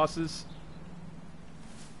fight more bosses.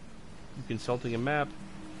 You consulting a map.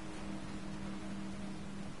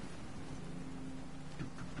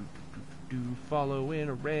 Following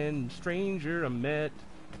a random stranger I met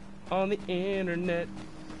on the internet.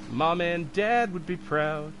 Mom and Dad would be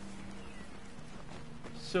proud.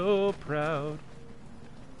 So proud.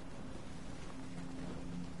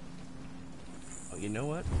 Oh, you know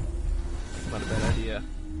what? Not a bad idea.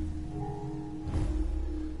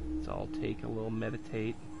 So I'll take a little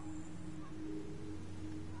meditate.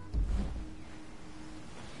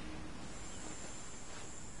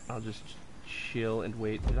 I'll just chill and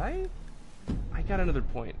wait. Did I got another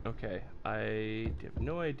point. Okay. I have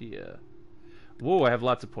no idea. Whoa, I have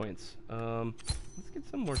lots of points. Let's get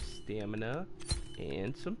some more stamina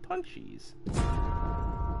and some punchies.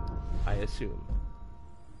 I assume.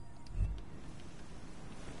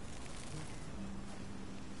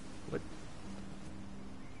 What?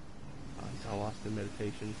 Oh, I'm lost in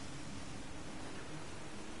meditation.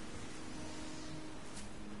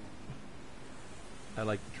 I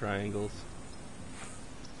like the triangles.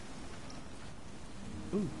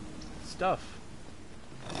 Ooh, stuff.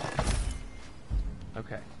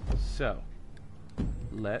 Okay, so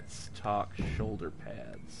let's talk shoulder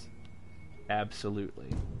pads.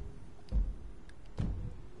 Absolutely.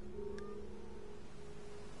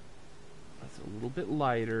 That's a little bit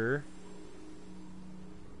lighter.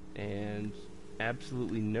 And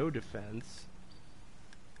absolutely no defense.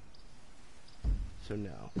 So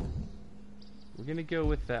no. We're gonna go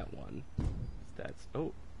with that one. That's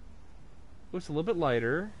oh, it's a little bit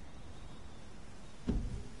lighter.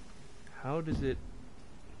 How does it?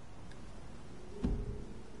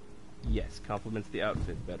 Yes, complements the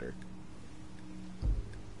outfit better.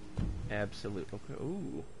 Absolute. Okay.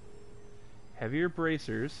 Ooh, heavier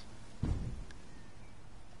bracers,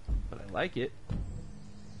 but I like it.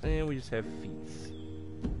 And we just have feet.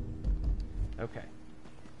 Okay.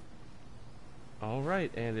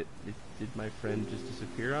 Alright, and did my friend just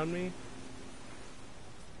disappear on me?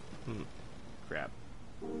 Crap.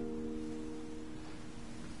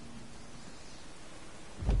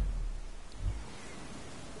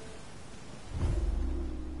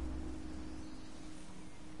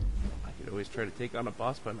 I could always try to take on a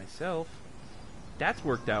boss by myself. That's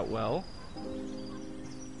worked out well.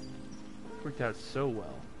 Worked out so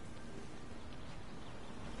well.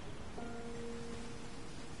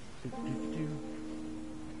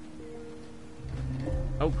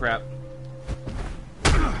 Oh crap.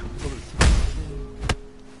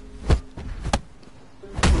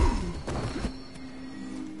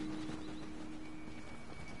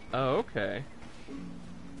 Oh, okay.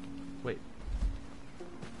 Wait.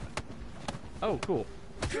 Oh, cool.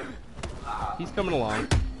 He's coming along.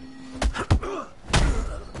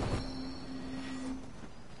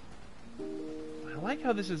 I like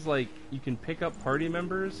how this is like you can pick up party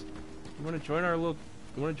members. You want to join our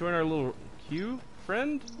little queue,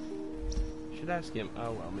 friend? Should ask him.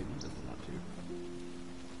 Oh well, maybe he doesn't want to.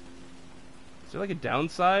 Is there like a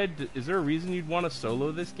downside? Is there a reason you'd want to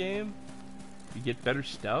solo this game? You get better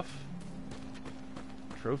stuff?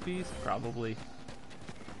 Trophies? Probably.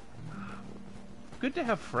 Good to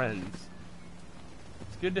have friends.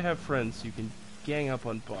 It's good to have friends so you can gang up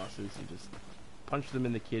on bosses and just punch them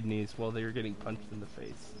in the kidneys while they're getting punched in the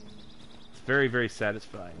face. It's very, very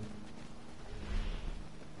satisfying.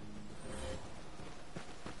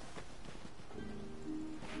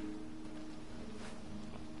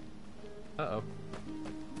 Uh-oh.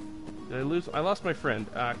 Did I lose? I lost my friend.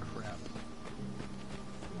 Ah, crap.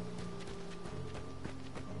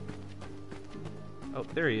 Oh,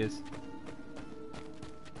 there he is.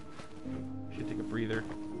 Should take a breather.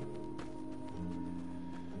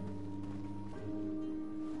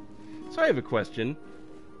 So I have a question.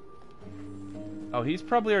 Oh, he's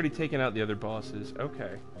probably already taken out the other bosses.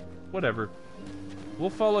 Okay. Whatever. We'll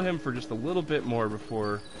follow him for just a little bit more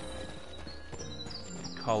before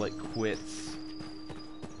we call it quits.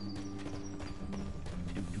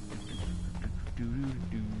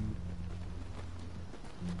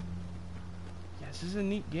 This is a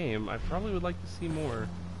neat game. I probably would like to see more.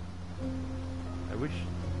 I wish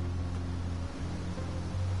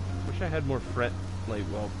I had more friends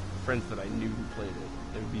that I knew who played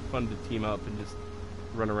it. It would be fun to team up and just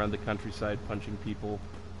run around the countryside punching people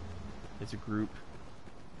as a group.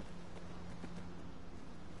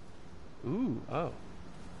 Ooh, oh.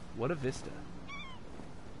 What a vista.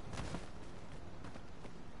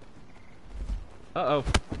 Uh-oh.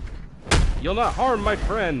 You'll not harm my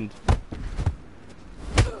friend!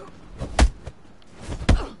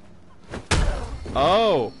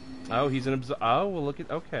 Oh! Oh, he's an oh, well look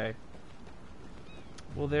at... Okay.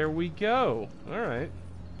 Well, there we go. Alright.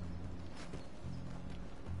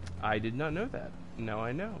 I did not know that. Now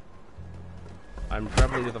I know. I'm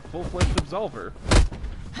traveling with a full-fledged Absolver.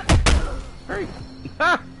 Hurry!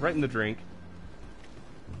 Ha! Right in the drink.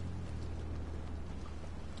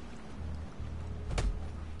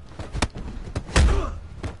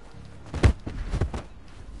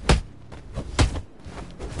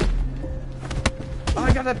 Oh,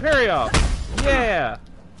 I got that parry off! Yeah!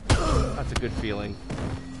 That's a good feeling.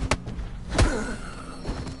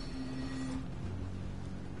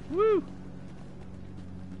 Woo!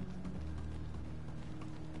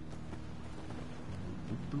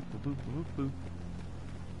 Boop, boop, boop, boop, boop.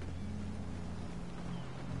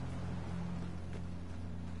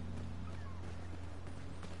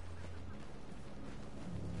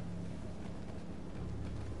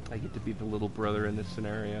 I get to be the little brother in this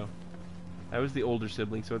scenario. I was the older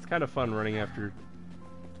sibling, so it's kind of fun running after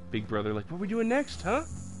Big Brother. Like, what are we doing next, huh?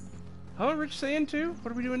 Huh, Rich Saiyan 2?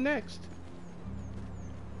 What are we doing next?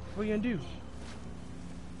 What are we gonna do?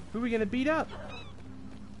 Who are we gonna beat up?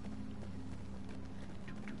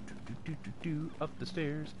 Up the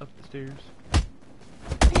stairs, up the stairs.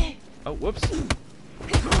 Oh, whoops.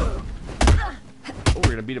 Oh, we're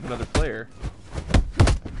gonna beat up another player.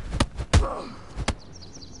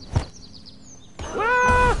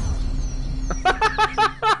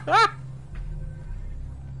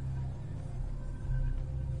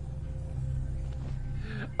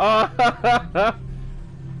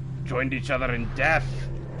 Joined each other in death.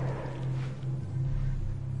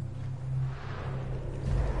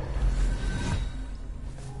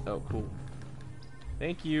 Oh, cool.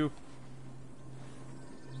 Thank you.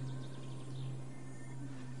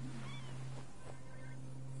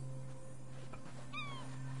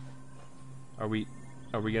 Are we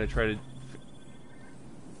gonna try to...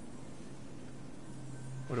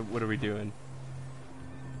 What are we doing?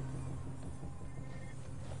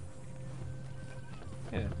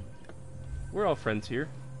 Yeah. We're all friends here.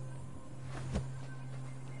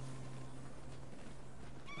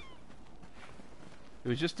 It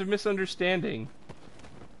was just a misunderstanding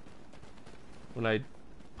when I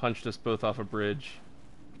punched us both off a bridge.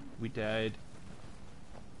 We died.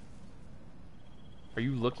 Are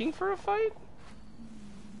you looking for a fight?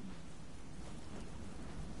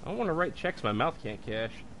 I don't want to write checks my mouth can't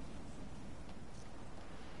cash.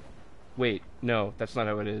 Wait, no, that's not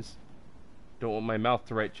how it is. Don't want my mouth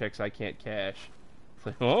to write checks I can't cash. It's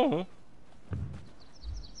like, oh.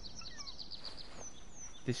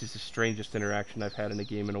 This is the strangest interaction I've had in a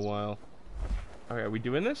game in a while. Alright, are we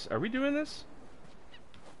doing this? Are we doing this?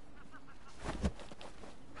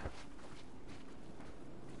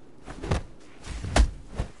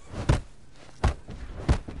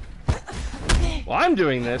 Well, I'm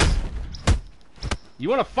doing this. You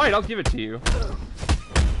want to fight? I'll give it to you.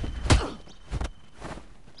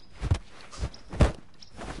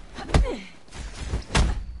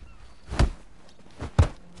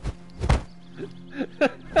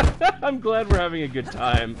 I'm glad we're having a good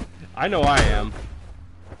time. I know I am.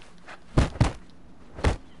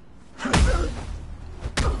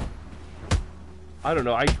 I don't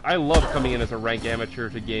know, I love coming in as a rank amateur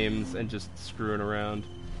to games and just screwing around.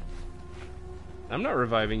 I'm not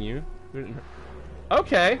reviving you.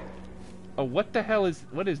 Okay. Oh, what the hell is...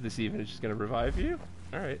 What is this even? It's just gonna revive you?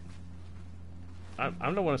 Alright. I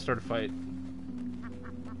don't want to start a fight.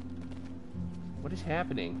 What is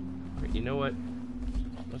happening? Alright, you know what?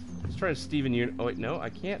 Let's try to Steven Universe. Oh wait, no, I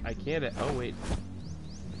can't. Oh wait.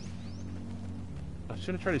 I was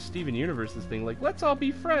gonna try to Steven Universe this thing. Like, let's all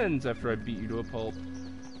be friends after I beat you to a pulp.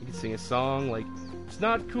 You can sing a song like, it's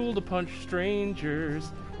not cool to punch strangers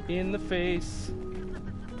in the face.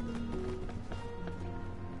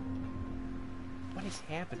 What is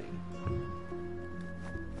happening?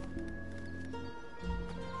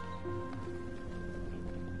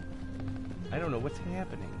 I don't know what's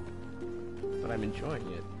happening, but I'm enjoying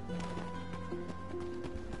it.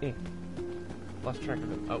 Lost track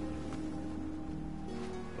of it. Oh.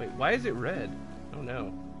 Wait, why is it red? Oh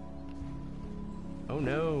no. Oh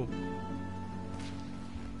no.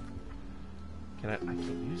 Can I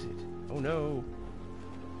can't use it. Oh no.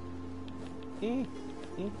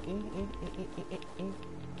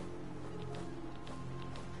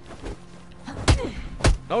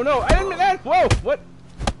 Oh no, I didn't mean that! Whoa, what?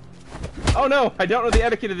 Oh no, I don't know the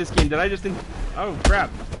etiquette of this game. Did I just oh crap.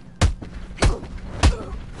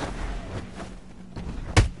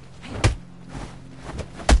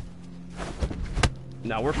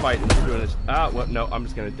 No, we're fighting. We're doing this. Ah, what? No, I'm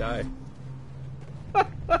just gonna die.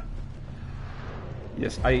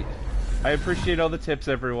 Yes, I appreciate all the tips,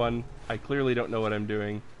 everyone. I clearly don't know what I'm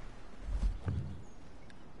doing.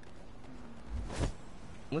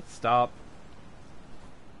 Let's stop.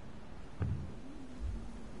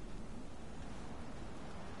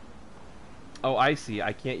 Oh, I see.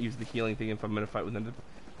 I can't use the healing thing if I'm gonna fight with them.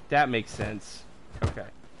 That makes sense. Okay.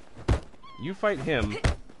 You fight him.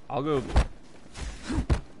 I'll go...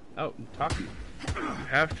 Oh, talking. You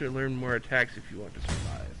have to learn more attacks if you want to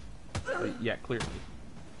survive. Yeah, clearly.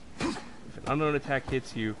 If an unknown attack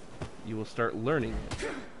hits you, you will start learning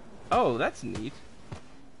it. Oh, that's neat.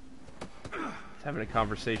 It's having a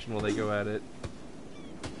conversation while they go at it.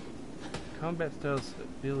 Combat styles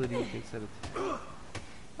ability can set attack.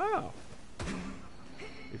 Oh.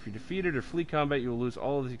 If you're defeated or flee combat, you will lose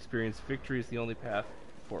all of this experience. Victory is the only path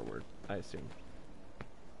forward, I assume.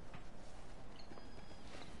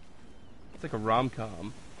 It's like a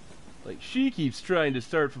rom-com. Like, she keeps trying to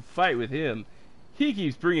start a fight with him. He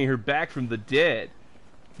keeps bringing her back from the dead.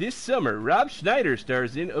 This summer, Rob Schneider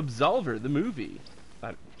stars in Absolver, the movie.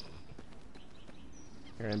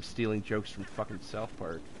 Here I'm stealing jokes from fucking South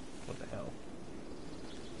Park. What the hell?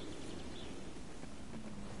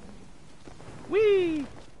 Whee!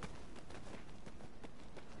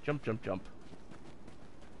 Jump, jump, jump.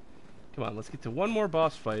 Come on, let's get to one more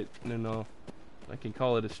boss fight, and then I can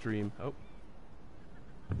call it a stream. Oh.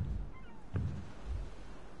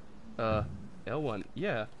 L1.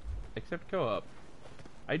 Yeah. Except co-op.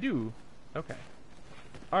 I do. Okay.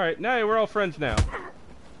 Alright, now we're all friends now.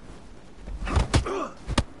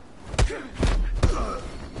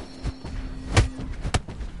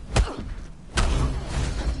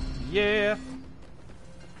 Yeah.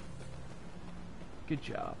 Good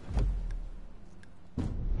job.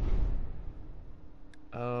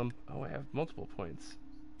 Oh, I have multiple points.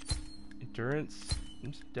 Endurance,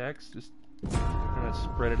 dex, just trying to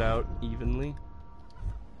spread it out evenly.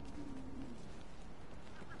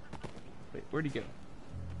 Wait, where'd he go?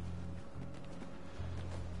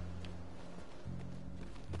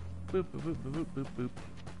 Boop, boop, boop, boop, boop, boop, boop.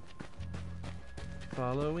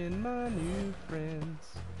 Following my new friends.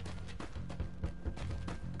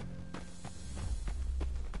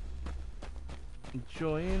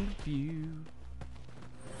 Enjoying the view.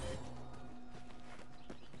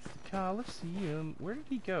 It's the Coliseum. Where did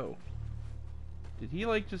he go? Did he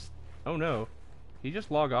like just... Oh no. He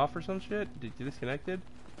just log off or some shit? Did he disconnected?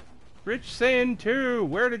 Rich Sin 2!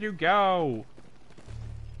 Where did you go?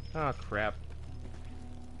 Ah, crap.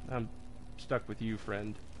 I'm stuck with you,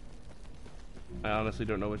 friend. I honestly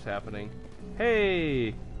don't know what's happening.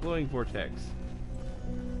 Hey! Glowing vortex.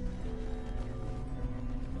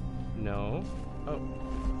 No. Oh.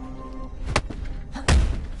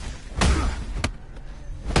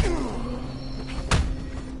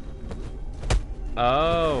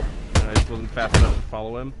 Oh! And I just wasn't fast enough to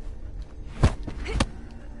follow him.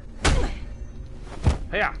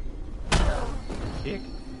 Hiya! Kick.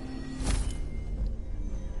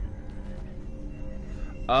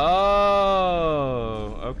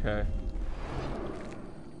 Oh! Okay.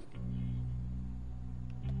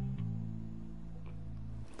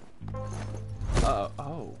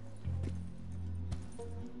 Oh.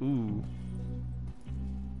 Ooh.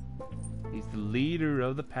 He's the leader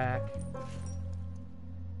of the pack.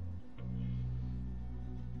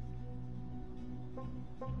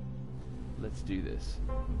 Let's do this.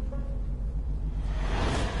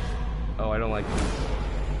 Oh, I don't like this.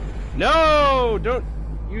 No! Don't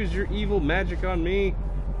use your evil magic on me.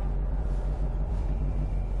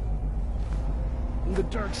 The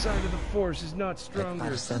dark side of the force is not stronger.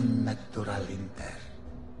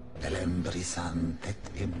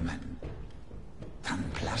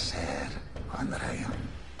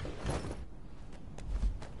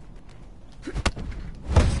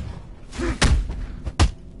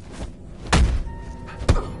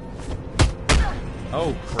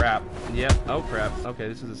 Oh crap. Yep, oh crap. Okay,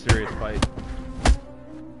 this is a serious fight.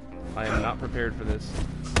 I am not prepared for this.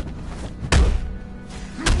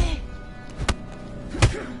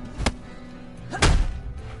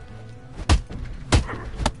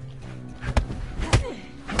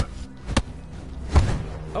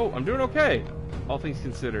 Oh, I'm doing okay, all things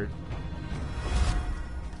considered.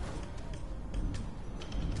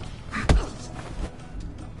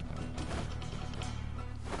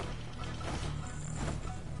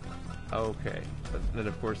 Okay. But then,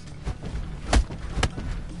 of course,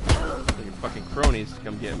 your fucking cronies to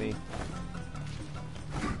come get me.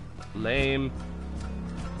 Lame.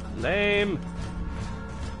 Lame!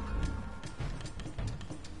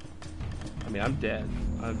 I mean, I'm dead.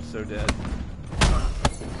 I'm so dead.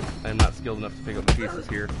 I'm not skilled enough to pick up the pieces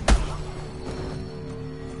here.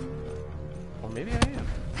 Or maybe I am.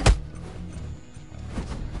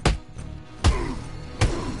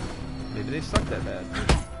 Maybe they suck that bad.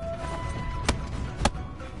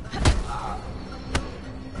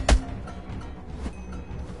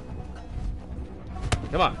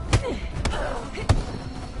 Come on.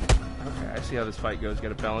 Okay, I see how this fight goes.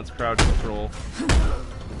 Gotta balance crowd control.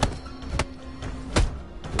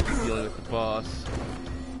 Dealing with the boss.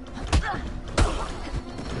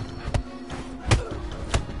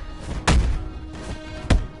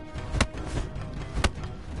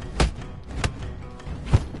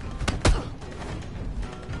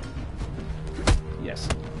 Yes.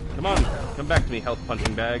 Come on. Come back to me, health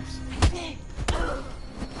punching bags.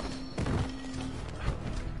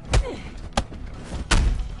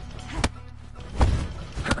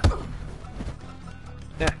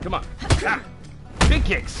 Yeah, come on. Ah! Big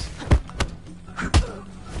kicks!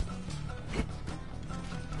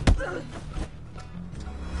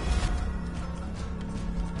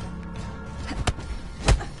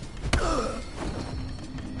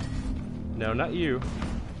 No, not you.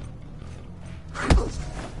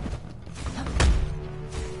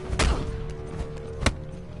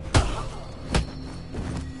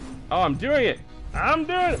 Oh, I'm doing it! I'm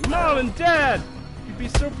doing it! Mom and Dad! You'd be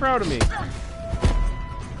so proud of me.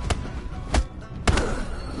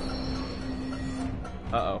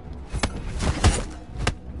 Uh-oh.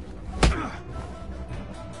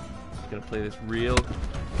 Gonna play this real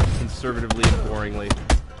conservatively and boringly.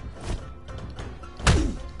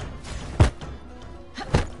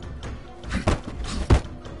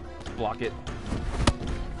 Block it.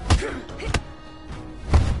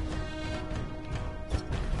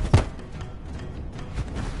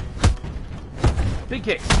 Big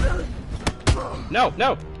kicks! No,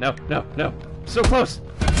 no, no, no, no. So close!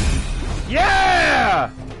 Yeah!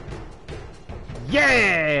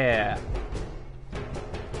 Yeah!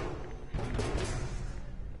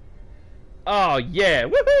 Oh, yeah!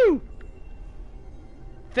 Woohoo!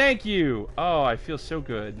 Thank you! Oh, I feel so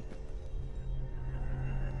good.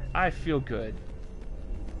 I feel good.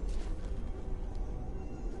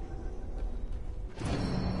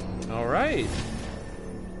 Alright.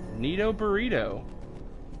 Neato burrito.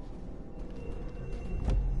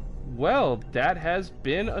 Well, that has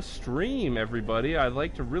been a stream, everybody. I'd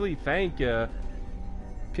like to really thank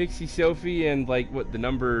Pixie Sophie and like what the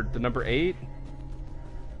number 8.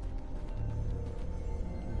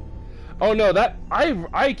 Oh no, that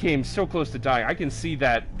I came so close to dying. I can see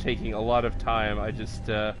that taking a lot of time. I just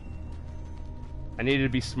I needed to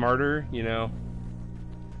be smarter, you know.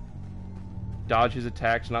 Dodge his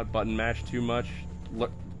attacks, not button mash too much.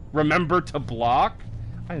 Look, remember to block.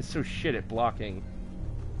 I'm so shit at blocking.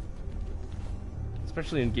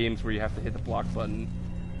 Especially in games where you have to hit the block button.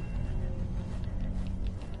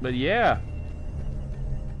 But yeah.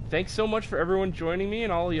 Thanks so much for everyone joining me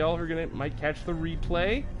and all y'all who might catch the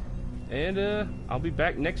replay. And I'll be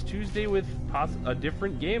back next Tuesday with a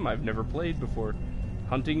different game I've never played before.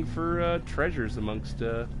 Hunting for treasures amongst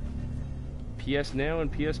PS Now and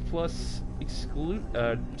PS Plus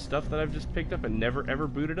stuff that I've just picked up and never ever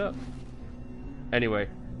booted up. Anyway.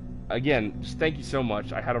 Again, just thank you so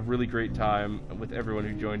much. I had a really great time with everyone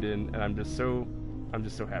who joined in, and I'm just so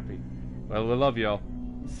happy. Well, I love y'all.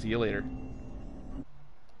 See you later.